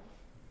the world,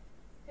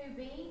 who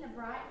being the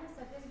brightness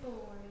of his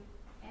glory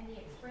and the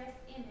express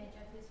image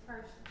of his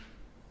person,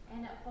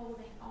 and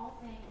upholding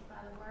all things by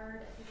the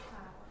word of his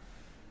power,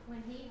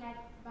 when he had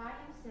by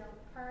himself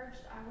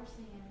purged our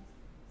sins,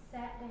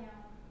 sat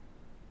down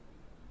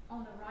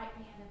on the right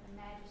hand of the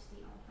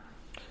majesty on high.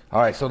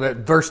 All right, so that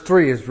verse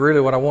 3 is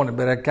really what I wanted,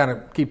 but I kind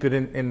of keep it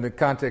in the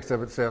context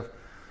of itself.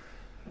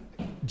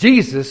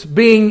 Jesus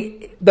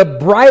being the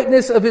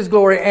brightness of his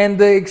glory and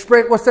the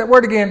express, what's that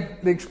word again?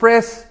 The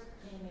express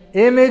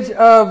image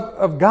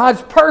of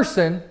God's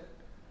person.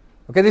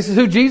 Okay, this is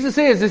who Jesus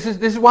is. This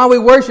is why we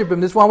worship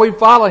him. This is why we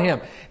follow him.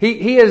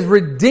 He has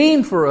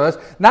redeemed for us,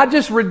 not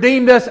just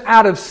redeemed us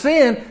out of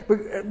sin,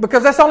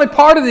 because that's only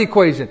part of the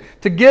equation.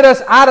 To get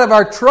us out of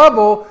our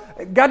trouble,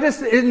 God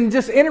just isn't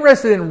just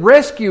interested in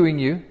rescuing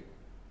you.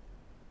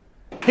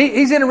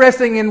 He's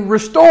interested in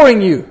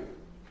restoring you.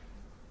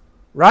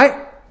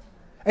 Right?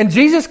 And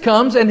Jesus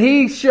comes and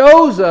he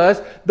shows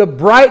us the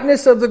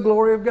brightness of the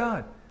glory of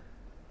God.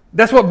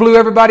 That's what blew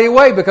everybody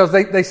away, because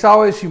they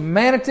saw his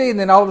humanity, and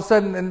then all of a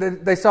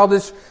sudden they saw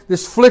this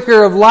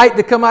flicker of light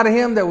to come out of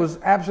him that was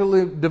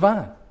absolutely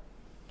divine.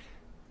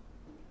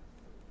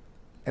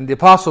 And the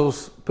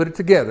apostles put it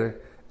together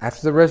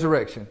after the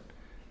resurrection,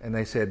 and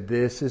they said,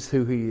 this is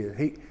who he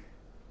is.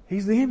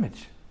 He's the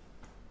image.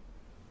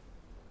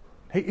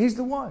 He's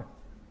the one.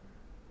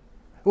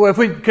 Well, if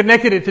we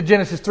connected it to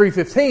Genesis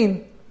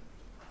 3:15,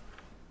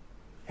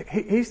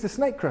 he's the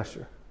snake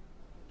crusher.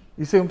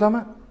 You see what I'm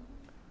talking about?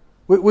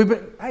 We've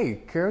been.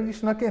 Hey, Carol, you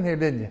snuck in here,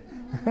 didn't you?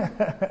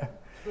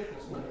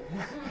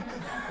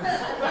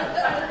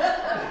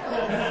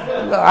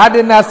 No, I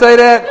did not say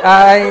that.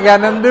 I ain't got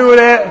nothing to do with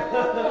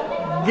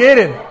that. Get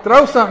him.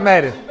 Throw something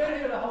at him.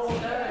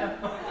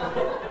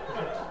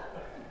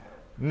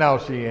 No,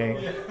 she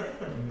ain't.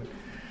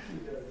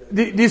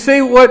 Do you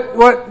see what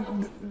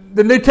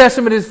the New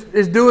Testament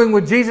is doing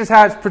with Jesus?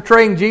 How it's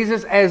portraying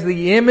Jesus as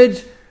the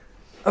image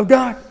of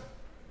God?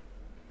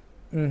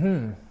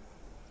 Mm-hmm.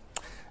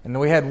 And then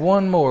we had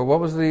one more. What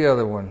was the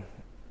other one?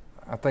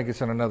 I think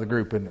it's in another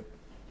group, isn't it?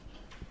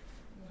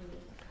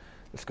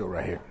 Let's go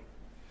right here.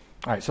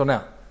 All right, so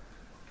now,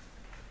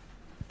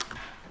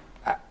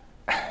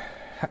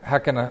 how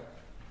can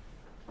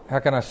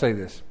I say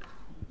this?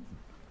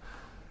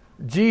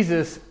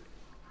 Jesus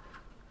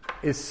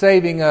is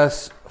saving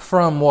us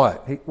from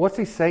what? What's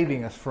he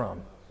saving us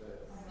from?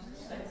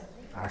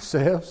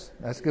 Ourselves.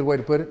 That's a good way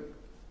to put it.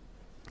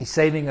 He's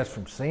saving us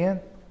from sin.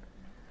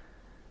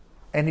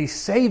 And he's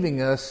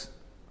saving us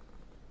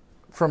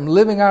from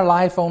living our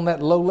life on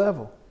that low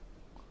level.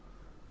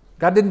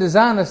 God didn't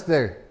design us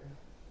there.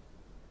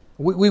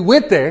 We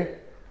went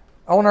there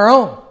on our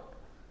own.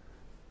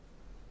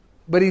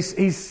 But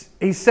he's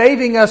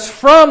saving us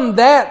from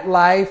that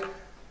life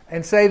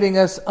and saving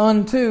us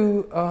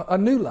unto a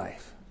new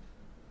life.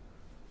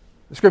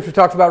 The Scripture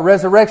talks about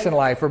resurrection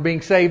life, or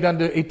being saved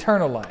unto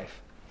eternal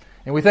life.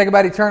 And we think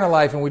about eternal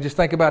life and we just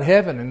think about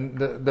heaven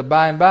and the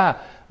by and by.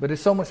 But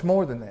it's so much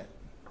more than that.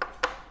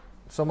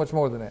 So much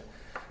more than that.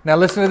 Now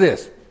listen to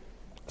this.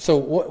 So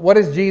what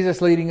is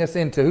Jesus leading us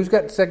into? Who's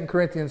got 2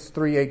 Corinthians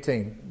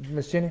 3:18?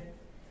 Miss Jenny?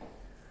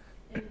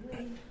 And we,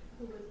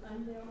 who with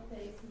unveiled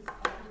faces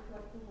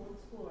contemplate the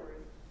Lord's glory,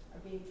 are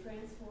being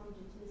transformed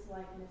into his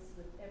likeness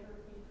with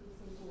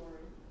ever-increasing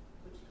glory,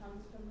 which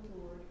comes from the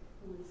Lord,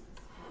 who is the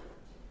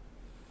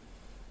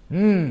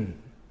Spirit.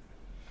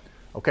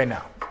 Okay,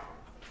 now.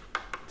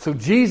 So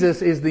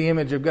Jesus is the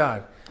image of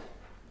God.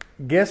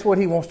 Guess what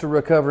he wants to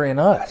recover in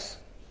us?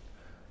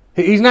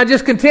 He's not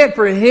just content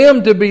for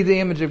him to be the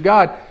image of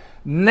God.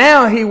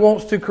 Now he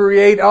wants to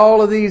create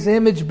all of these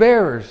image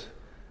bearers.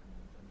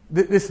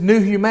 This new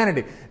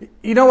humanity.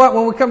 You know what?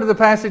 When we come to the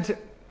passage,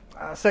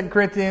 2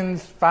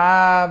 Corinthians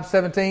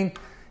 5:17,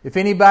 if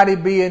anybody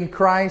be in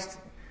Christ,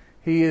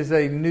 he is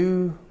a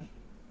new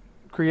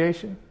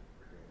creation.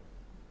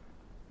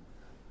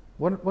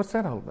 What's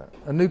that all about?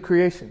 A new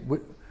creation.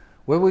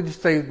 Well, we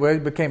just say, well, he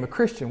became a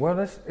Christian. Well,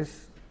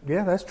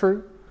 that's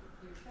true.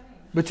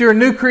 But you're a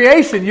new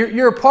creation.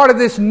 You're a part of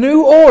this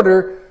new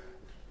order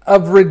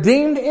of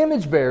redeemed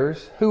image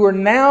bearers who are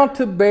now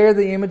to bear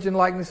the image and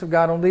likeness of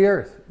God on the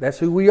earth. That's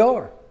who we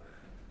are.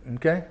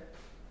 Okay?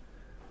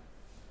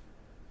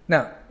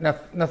 Now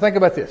think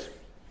about this.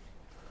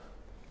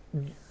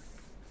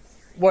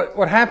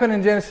 What happened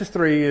in Genesis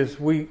 3 is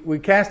we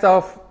cast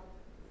off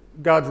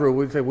God's rule.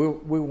 We say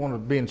we want to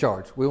be in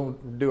charge. We want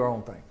to do our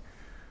own thing.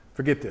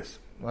 Forget this.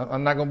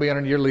 I'm not going to be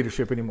under your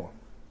leadership anymore.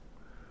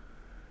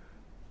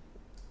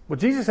 Well,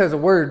 Jesus has a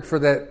word for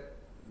that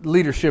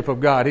leadership of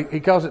God.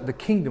 He calls it the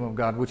kingdom of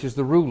God, which is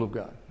the rule of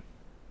God.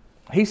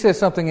 He says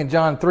something in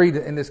John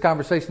 3 in this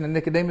conversation to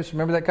Nicodemus.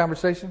 Remember that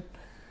conversation?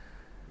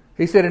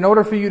 He said, in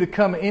order for you to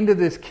come into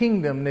this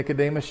kingdom,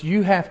 Nicodemus,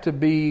 you have to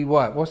be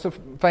what? What's the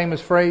famous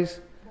phrase?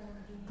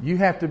 You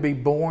have to be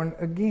born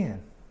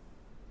again.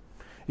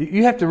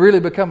 You have to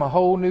really become a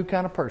whole new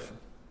kind of person.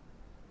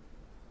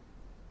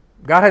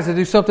 God has to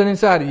do something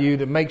inside of you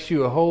that makes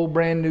you a whole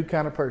brand new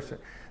kind of person.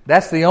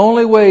 That's the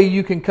only way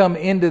you can come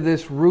into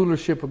this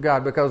rulership of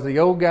God, because the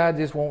old guy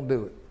just won't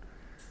do it.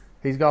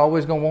 He's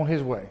always going to want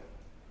his way.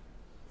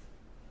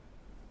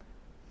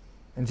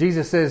 And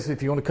Jesus says,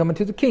 if you want to come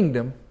into the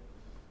kingdom,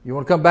 you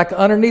want to come back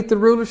underneath the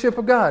rulership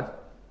of God,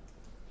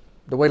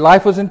 the way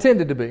life was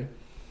intended to be,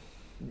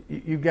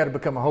 you've got to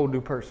become a whole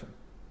new person.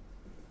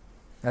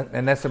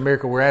 And that's a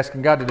miracle we're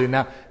asking God to do.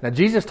 Now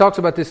Jesus talks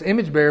about this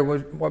image bearer,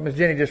 what Ms.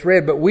 Jenny just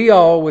read, but we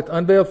all, with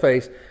unveiled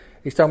face,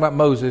 he's talking about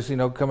Moses,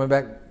 coming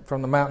back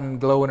from the mountain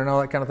glowing and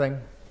all that kind of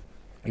thing.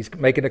 He's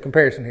making a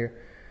comparison here.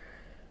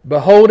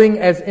 Beholding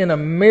as in a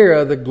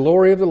mirror the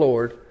glory of the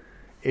Lord,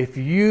 if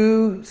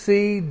you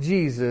see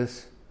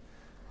Jesus,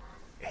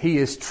 he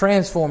is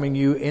transforming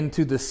you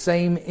into the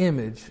same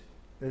image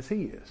as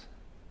he is.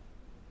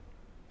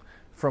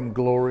 From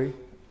glory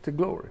to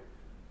glory.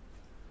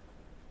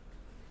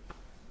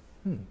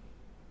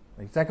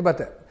 Think about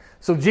that.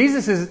 So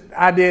Jesus'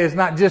 idea is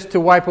not just to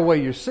wipe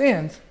away your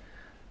sins.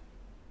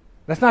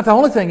 That's not the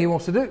only thing he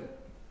wants to do.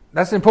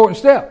 That's an important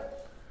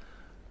step.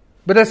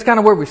 But that's kind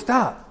of where we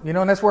stop,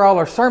 and that's where all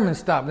our sermons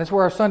stop. And that's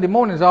where our Sunday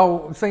mornings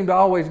all seem to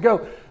always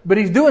go. But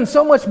He's doing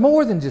so much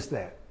more than just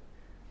that.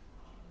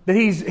 That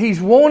He's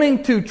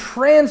wanting to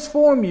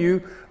transform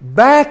you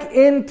back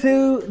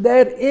into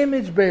that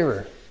image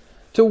bearer,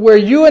 to where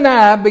you and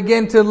I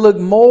begin to look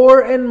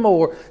more and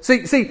more.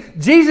 See,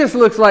 Jesus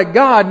looks like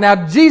God.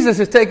 Now Jesus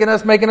is taking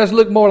us, making us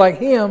look more like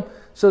Him,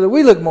 so that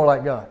we look more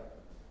like God.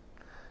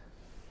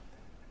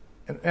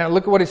 And now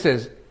look at what He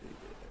says.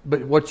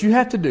 But what you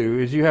have to do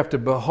is you have to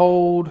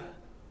behold,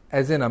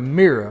 as in a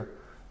mirror,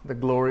 the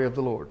glory of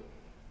the Lord.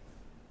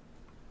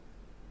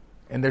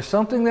 And there's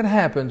something that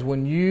happens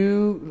when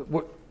you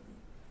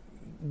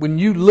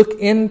look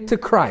into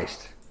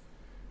Christ.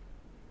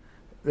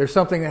 There's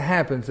something that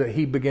happens that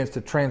He begins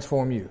to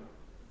transform you.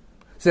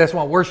 See, that's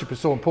why worship is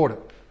so important.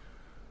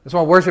 That's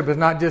why worship is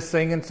not just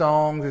singing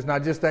songs, it's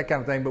not just that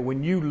kind of thing, but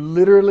when you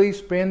literally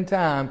spend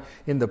time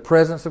in the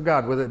presence of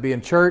God, whether it be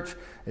in church,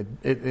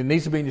 it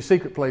needs to be in your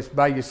secret place,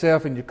 by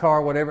yourself, in your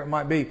car, whatever it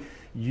might be.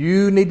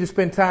 You need to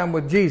spend time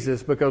with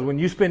Jesus, because when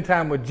you spend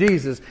time with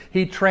Jesus,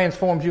 He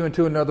transforms you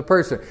into another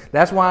person.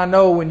 That's why I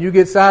know when you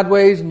get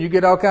sideways and you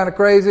get all kind of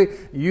crazy,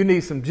 you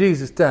need some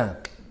Jesus time.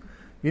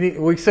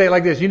 We say it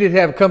like this: you need to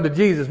have a come to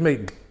Jesus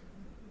meeting.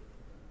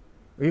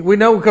 We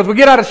know, because we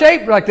get out of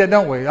shape like that,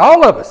 don't we?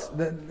 All of us.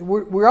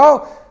 We're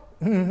all...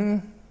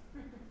 Some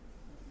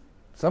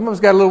of us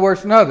got a little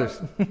worse than others.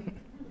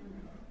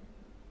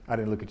 I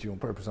didn't look at you on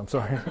purpose, I'm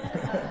sorry.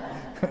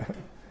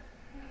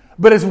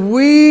 But as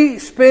we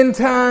spend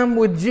time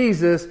with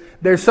Jesus,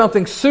 there's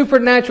something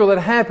supernatural that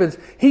happens.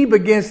 He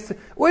begins to...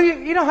 Well,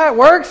 you know how it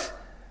works?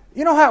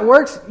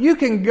 You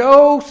can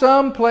go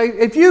someplace.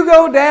 If you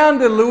go down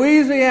to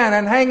Louisiana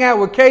and hang out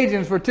with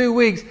Cajuns for 2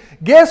 weeks,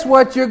 guess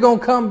what you're going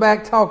to come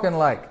back talking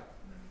like?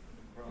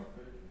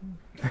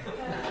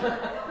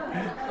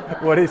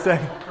 What did he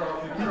say?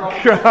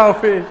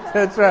 Crawfish.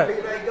 That's right.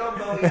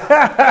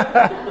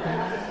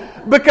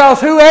 Because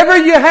whoever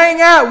you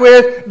hang out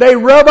with, they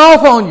rub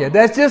off on you.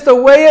 That's just the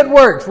way it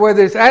works.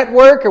 Whether it's at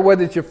work or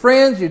whether it's your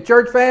friends, your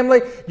church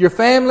family, your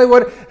family,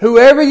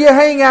 whoever you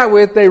hang out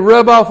with, they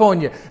rub off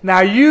on you.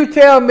 Now you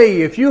tell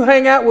me, if you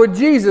hang out with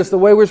Jesus the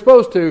way we're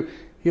supposed to,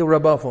 He'll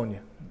rub off on you.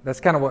 That's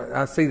kind of what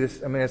I see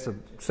this. I mean, that's a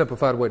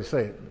simplified way to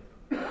say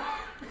it.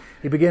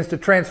 He begins to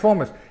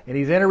transform us, and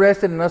He's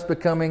interested in us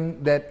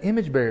becoming that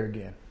image bearer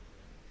again.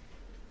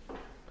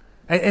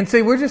 And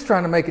see, we're just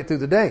trying to make it through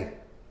the day.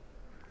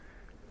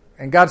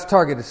 And God's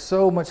target is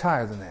so much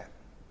higher than that.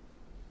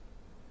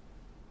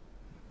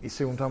 You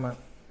see what I'm talking about?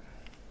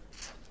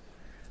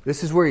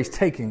 This is where He's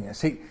taking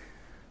us.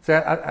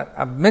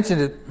 I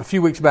mentioned it a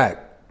few weeks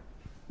back.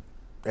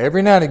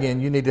 Every now and again,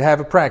 you need to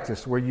have a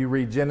practice where you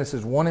read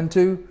Genesis 1 and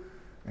 2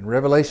 and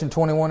Revelation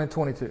 21 and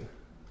 22.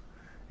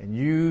 And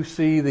you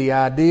see the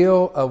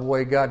ideal of the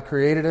way God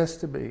created us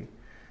to be.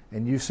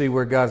 And you see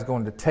where God's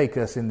going to take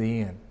us in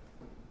the end.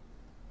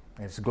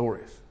 And it's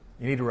glorious.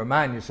 You need to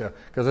remind yourself,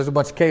 because there's a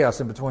bunch of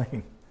chaos in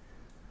between.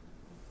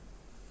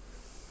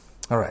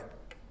 All right.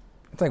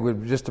 I think we're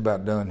just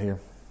about done here.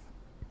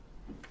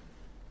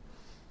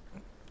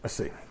 Let's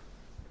see.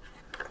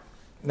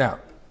 Now,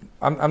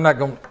 I'm not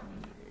going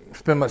to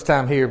spend much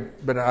time here,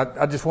 but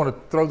I just want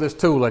to throw this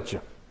tool at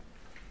you.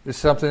 This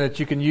is something that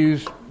you can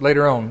use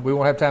later on. We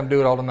won't have time to do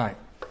it all tonight.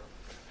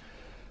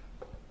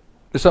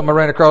 This is something I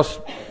ran across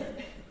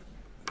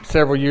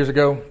several years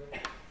ago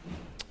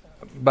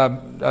by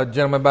a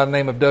gentleman by the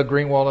name of Doug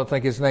Greenwald. I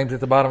think his name's at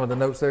the bottom of the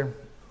notes there.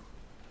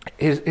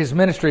 His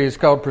ministry is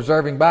called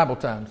Preserving Bible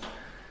Times.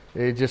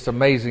 He's just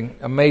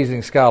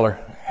amazing scholar.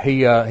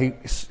 He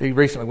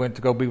recently went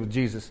to go be with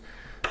Jesus.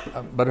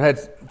 But I had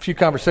a few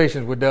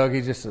conversations with Doug.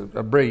 He's just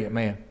a brilliant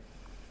man.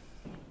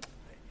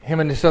 Him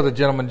and this other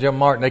gentleman, Jim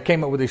Martin, they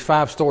came up with these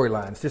 5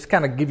 storylines. Just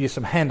kind of give you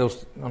some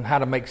handles on how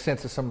to make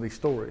sense of some of these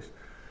stories.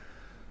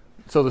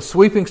 So the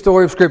sweeping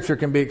story of Scripture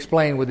can be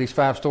explained with these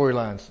 5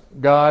 storylines: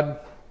 God,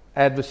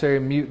 adversary,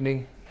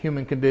 mutiny,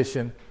 human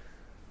condition,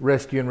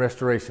 rescue, and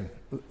restoration.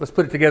 Let's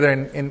put it together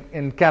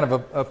in kind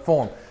of a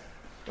form.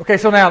 Okay,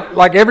 so now,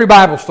 like every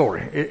Bible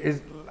story,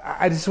 this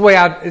is the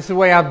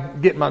way I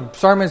get my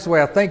sermons, it's the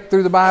way I think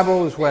through the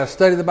Bible, it's the way I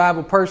study the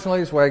Bible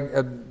personally, it's the way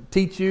I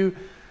teach you.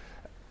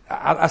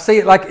 I see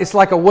it like it's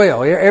like a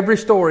well. Every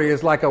story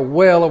is like a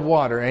well of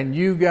water, and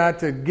you got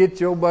to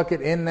get your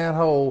bucket in that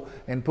hole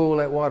and pull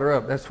that water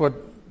up. That's what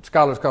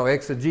scholars call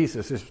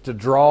exegesis, is to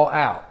draw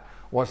out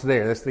what's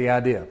there. That's the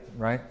idea,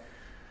 right?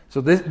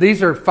 So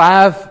these are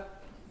 5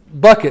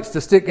 buckets to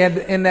stick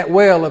in that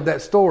well of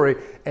that story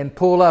and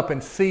pull up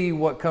and see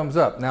what comes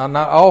up. Now,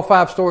 not all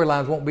 5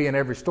 storylines won't be in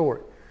every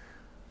story,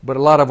 but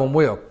a lot of them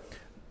will.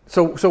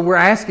 So we're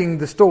asking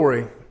the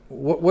story,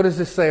 what does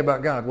this say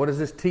about God? What does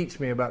this teach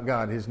me about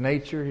God? His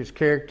nature, His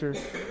character,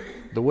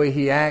 the way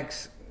He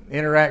acts,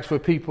 interacts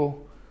with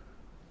people,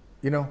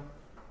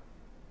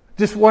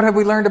 Just what have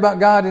we learned about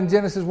God in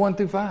Genesis 1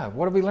 through 5?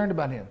 What have we learned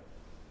about Him?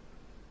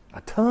 A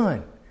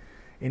ton.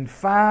 In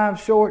 5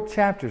 short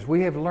chapters,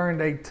 we have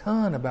learned a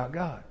ton about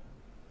God.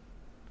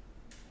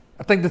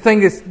 I think the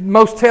thing that's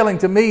most telling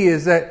to me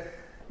is that,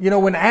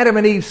 when Adam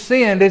and Eve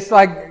sinned, it's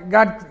like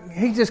God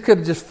he just could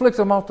have just flicked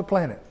them off the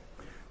planet.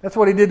 That's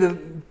what he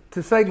did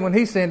to Satan when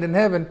he sinned in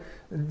heaven.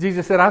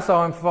 Jesus said, I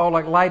saw him fall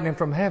like lightning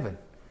from heaven.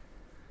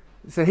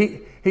 So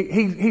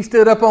he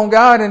stood up on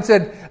God and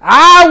said,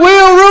 I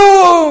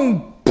will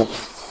rule.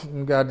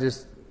 And God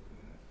just,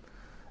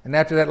 and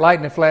after that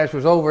lightning flash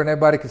was over and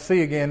everybody could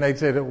see again, they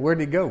said, where'd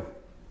he go?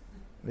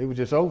 It was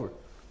just over.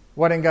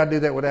 Why didn't God do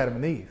that with Adam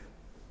and Eve?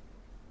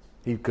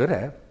 He could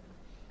have.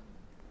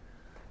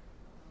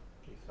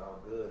 He saw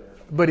good.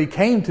 But he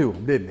came to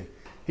them, didn't he?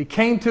 He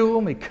came to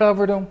them. He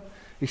covered them.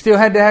 He still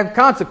had to have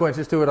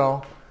consequences to it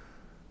all.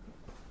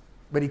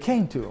 But he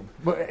came to them.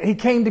 But he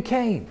came to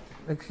Cain.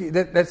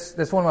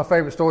 That's one of my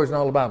favorite stories in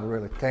all the Bible,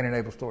 really. Cain and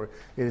Abel's story.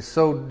 It is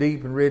so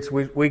deep and rich.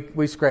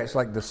 We scratch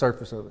like the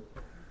surface of it.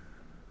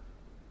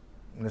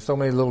 And there's so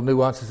many little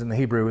nuances in the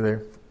Hebrew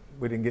there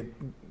we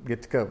didn't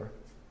get to cover.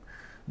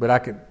 But I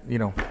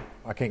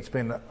can't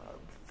spend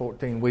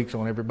 14 weeks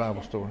on every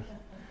Bible story.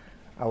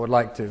 I would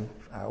like to.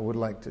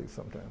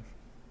 Sometimes.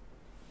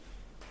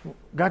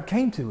 God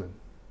came to him.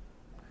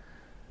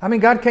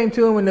 God came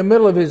to him in the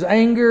middle of his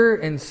anger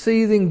and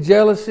seething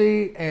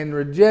jealousy and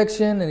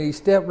rejection, and he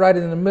stepped right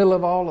in the middle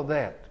of all of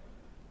that.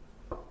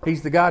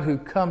 He's the God who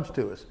comes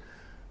to us.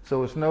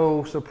 So it's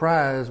no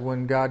surprise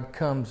when God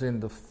comes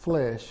in the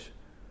flesh,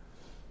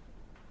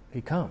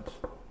 he comes.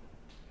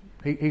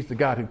 He's the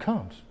God who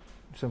comes.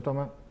 You see what I'm talking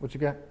about? What you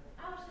got?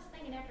 I was just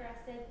thinking after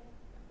I said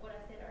what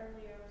I said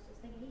earlier, I was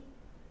just thinking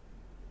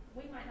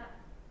we might not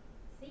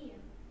see him,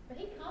 but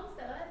he comes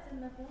to us in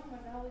the form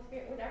of the Holy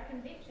Spirit with our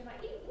conviction.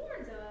 Like, he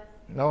warns us.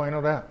 No, ain't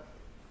no doubt.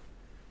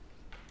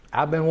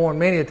 I've been warned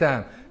many a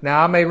time.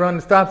 Now, I may run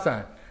the stop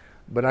sign,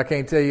 but I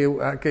can't say it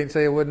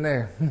wasn't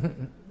there. You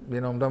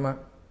know what I'm talking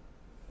about?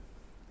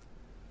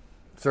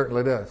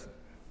 Certainly does.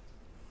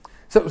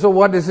 So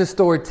what does this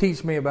story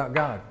teach me about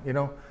God? You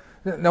know?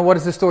 Now, what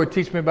does this story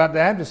teach me about the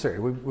adversary?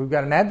 We've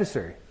got an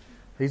adversary.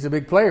 He's a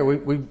big player.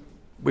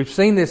 We've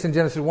seen this in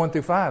Genesis 1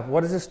 through 5.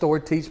 What does this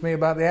story teach me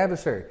about the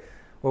adversary?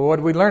 Well, what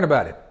did we learn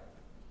about it?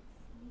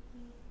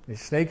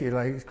 He's sneaky,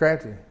 like he's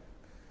crafty.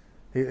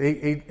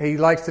 He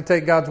likes to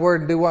take God's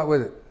word and do what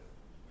with it?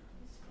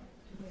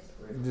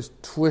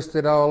 Just twist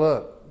it all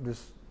up.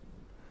 Just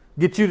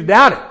get you to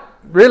doubt it.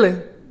 Really.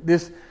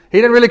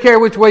 He doesn't really care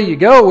which way you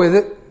go with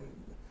it.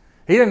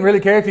 He doesn't really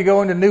care if you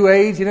go into New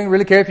Age. He doesn't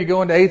really care if you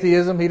go into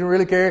atheism. He doesn't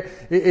really care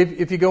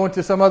if you go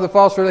into some other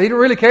false religion. He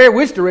doesn't really care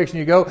which direction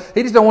you go.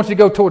 He just don't want you to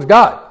go towards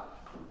God.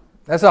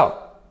 That's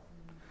all.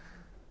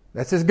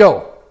 That's his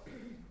goal.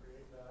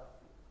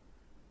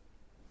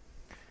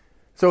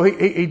 So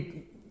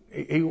he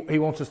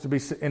wants us to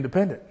be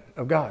independent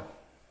of God.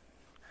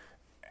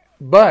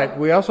 But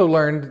we also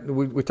learned,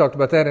 we talked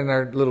about that in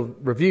our little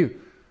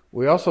review,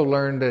 we also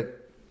learned that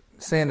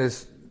sin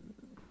is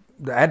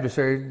the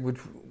adversary, which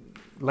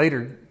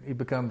later he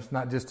becomes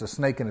not just a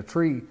snake in a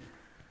tree.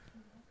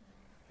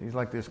 He's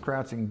like this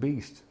crouching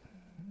beast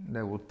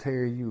that will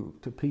tear you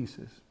to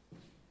pieces.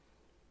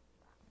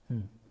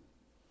 And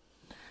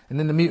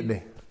then the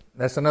mutiny.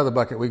 That's another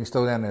bucket we can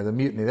throw down there. The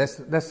mutiny.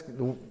 That's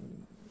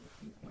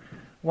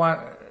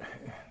why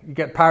you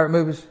got pirate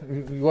movies.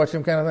 You watch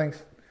them kind of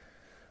things.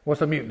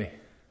 What's a mutiny?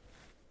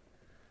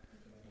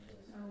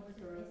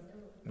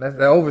 That's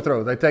the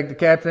overthrow. They take the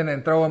captain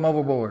and throw him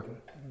overboard.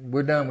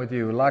 We're done with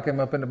you. Lock him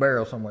up in the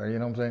barrel somewhere. You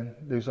know what I'm saying?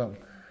 Do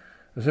something.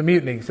 It's a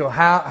mutiny. So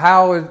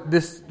how is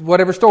this,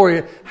 whatever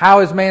story, how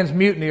is man's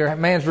mutiny or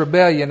man's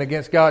rebellion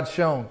against God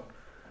shown?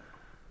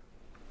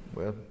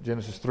 Well,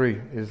 Genesis 3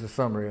 is the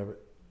summary of it.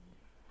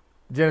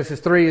 Genesis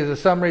 3 is a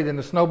summary, then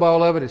the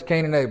snowball of it is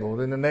Cain and Abel.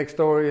 Then the next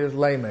story is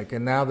Lamech.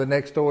 And now the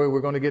next story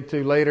we're going to get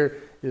to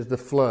later is the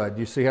flood.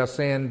 You see how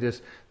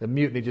the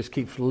mutiny just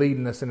keeps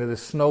leading us into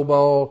this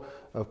snowball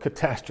of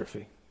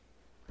catastrophe.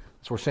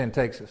 That's where sin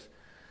takes us.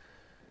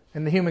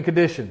 And the human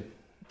condition.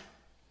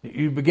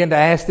 You begin to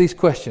ask these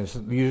questions.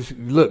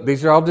 Look,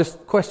 these are all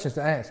just questions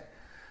to ask.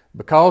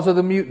 Because of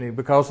the mutiny,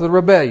 because of the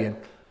rebellion,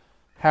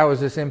 how has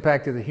this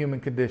impacted the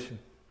human condition?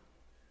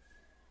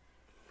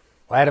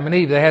 Well, Adam and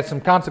Eve, they had some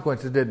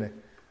consequences, didn't they?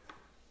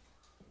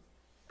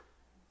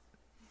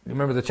 You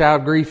remember the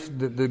child grief,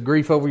 the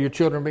grief over your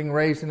children being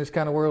raised in this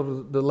kind of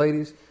world, the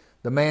ladies?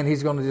 The man,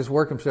 he's going to just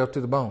work himself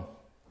to the bone.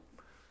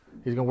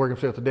 He's going to work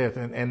himself to death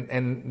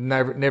and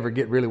never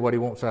get really what he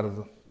wants out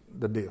of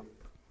the deal.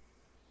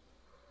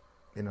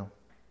 You know,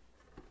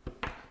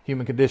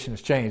 human condition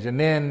has changed. And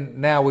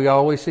then now we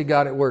always see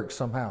God at work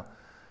somehow.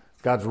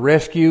 God's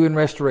rescue and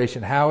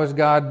restoration. How is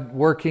God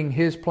working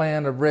his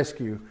plan of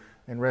rescue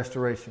and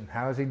restoration?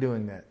 How is he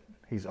doing that?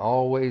 He's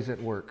always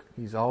at work.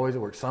 He's always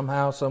at work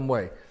somehow, some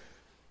way.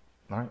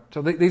 All right.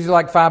 So these are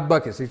like 5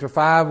 buckets. These are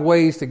 5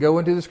 ways to go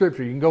into the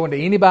Scripture. You can go into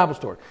any Bible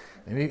story,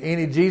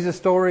 any Jesus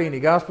story, any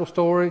gospel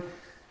story,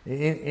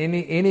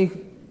 any.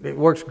 It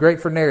works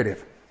great for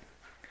narrative.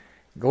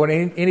 Go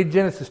into any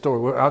Genesis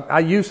story. I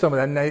use some of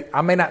that.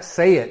 I may not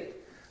say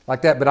it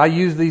like that, but I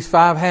use these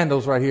 5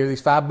 handles right here,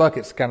 these 5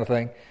 buckets kind of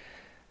thing,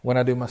 when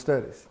I do my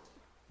studies.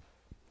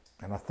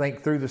 And I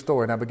think through the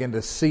story, and I begin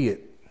to see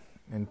it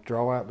and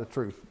draw out the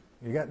truth.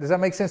 Does that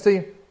make sense to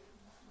you?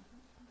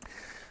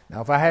 Now,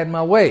 if I had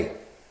my way,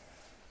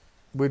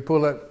 we'd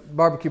pull that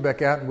barbecue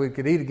back out and we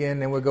could eat again,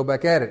 and then we'd go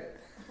back at it.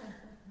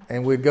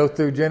 And we'd go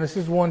through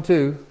Genesis 1,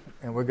 2,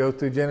 and we'd go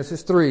through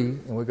Genesis 3,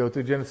 and we'd go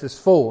through Genesis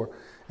 4,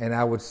 and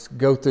I would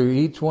go through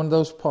each one of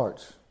those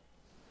parts.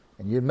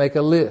 And you'd make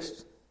a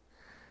list,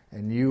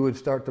 and you would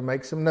start to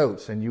make some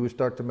notes, and you would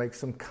start to make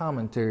some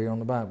commentary on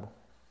the Bible.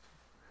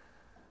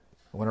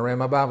 When I ran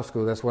my Bible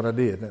school, that's what I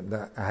did.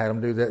 I had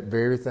them do that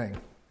very thing.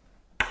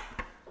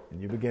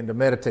 And you begin to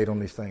meditate on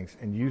these things,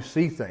 and you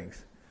see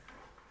things.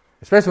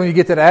 Especially when you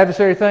get to the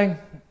adversary thing,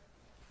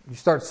 you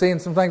start seeing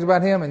some things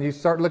about him, and you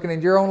start looking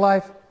into your own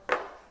life,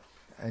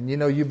 and you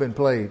know you've been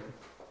played.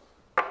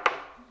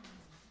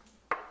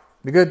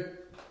 You good?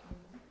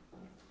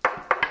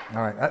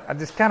 All right. I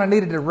just kind of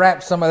needed to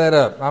wrap some of that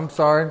up. I'm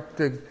sorry.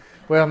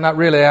 Well, not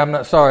really. I'm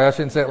not sorry. I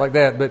shouldn't say it like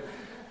that.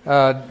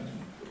 But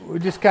we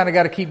just kind of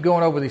got to keep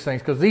going over these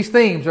things, because these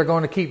themes are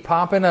going to keep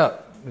popping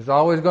up. There's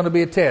always going to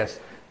be a test.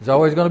 There's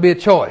always going to be a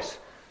choice.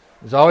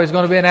 There's always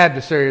going to be an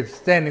adversary that's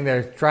standing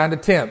there trying to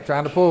tempt,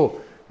 trying to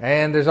pull.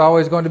 And there's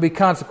always going to be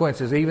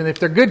consequences, even if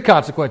they're good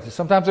consequences.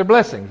 Sometimes they're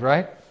blessings,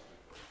 right?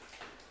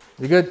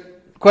 You good?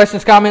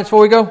 Questions, comments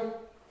before we go?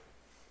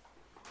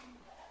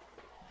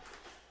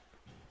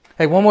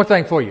 Hey, one more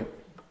thing for you.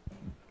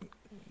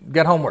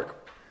 Got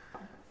homework.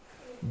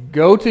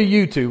 Go to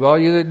YouTube. All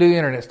you that do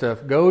internet stuff,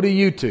 go to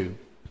YouTube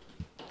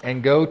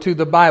and go to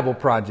the Bible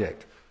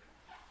Project.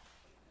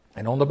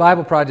 And on the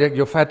Bible Project,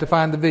 you'll have to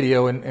find the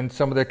video in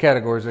some of their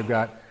categories they've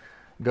got.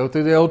 Go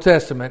through the Old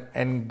Testament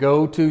and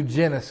go to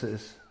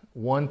Genesis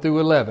 1 through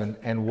 11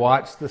 and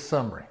watch the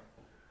summary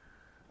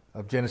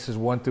of Genesis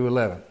 1 through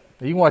 11.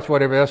 You can watch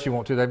whatever else you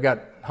want to. They've got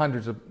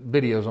hundreds of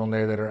videos on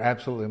there that are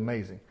absolutely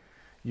amazing.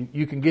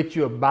 You can get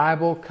you a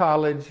Bible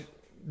college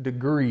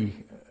degree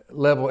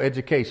level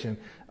education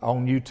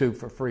on YouTube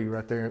for free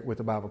right there with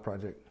the Bible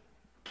Project.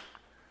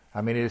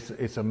 I mean, it's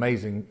an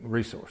amazing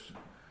resource.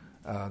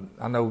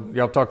 I know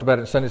y'all talked about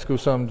it in Sunday school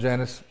some,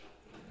 Janice,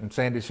 and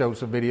Sandy showed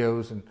some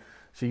videos, and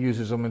she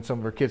uses them in some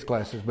of her kids'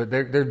 classes. But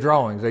they're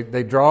drawings.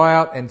 They draw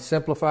out and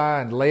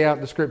simplify and lay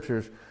out the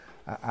scriptures.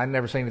 I've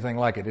never seen anything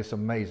like it. It's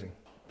amazing.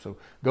 So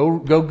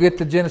go get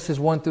to Genesis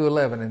 1 through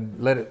 11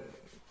 and let it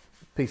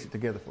piece it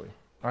together for you.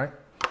 All right?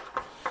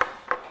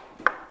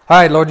 All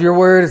right, Lord, your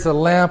word is a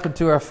lamp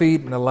unto our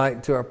feet and a light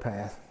unto our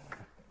path.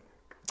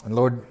 And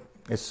Lord,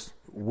 it's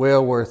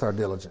well worth our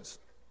diligence.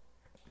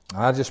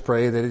 I just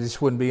pray that it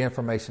just wouldn't be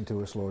information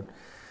to us, Lord.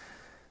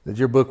 That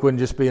your book wouldn't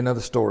just be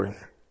another story,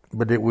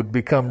 but it would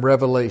become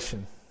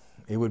revelation.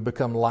 It would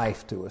become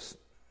life to us.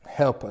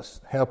 Help us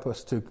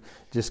to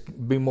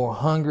just be more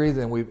hungry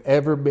than we've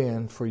ever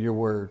been for your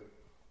word.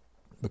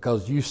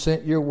 Because you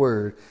sent your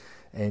word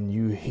and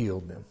you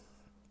healed them.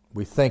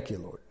 We thank you,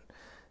 Lord.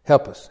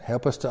 Help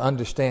us to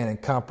understand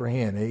and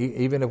comprehend,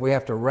 even if we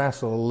have to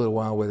wrestle a little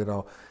while with it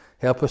all.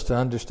 Help us to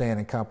understand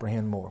and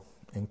comprehend more.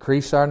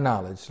 Increase our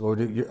knowledge. Lord,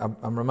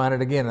 I'm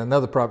reminded again,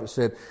 another prophet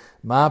said,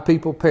 my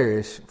people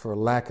perish for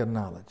lack of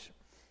knowledge.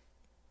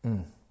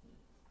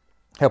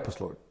 Help us,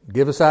 Lord.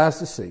 Give us eyes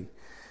to see,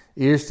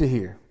 ears to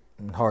hear,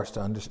 and hearts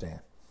to understand.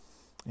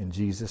 In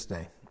Jesus'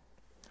 name,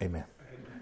 amen.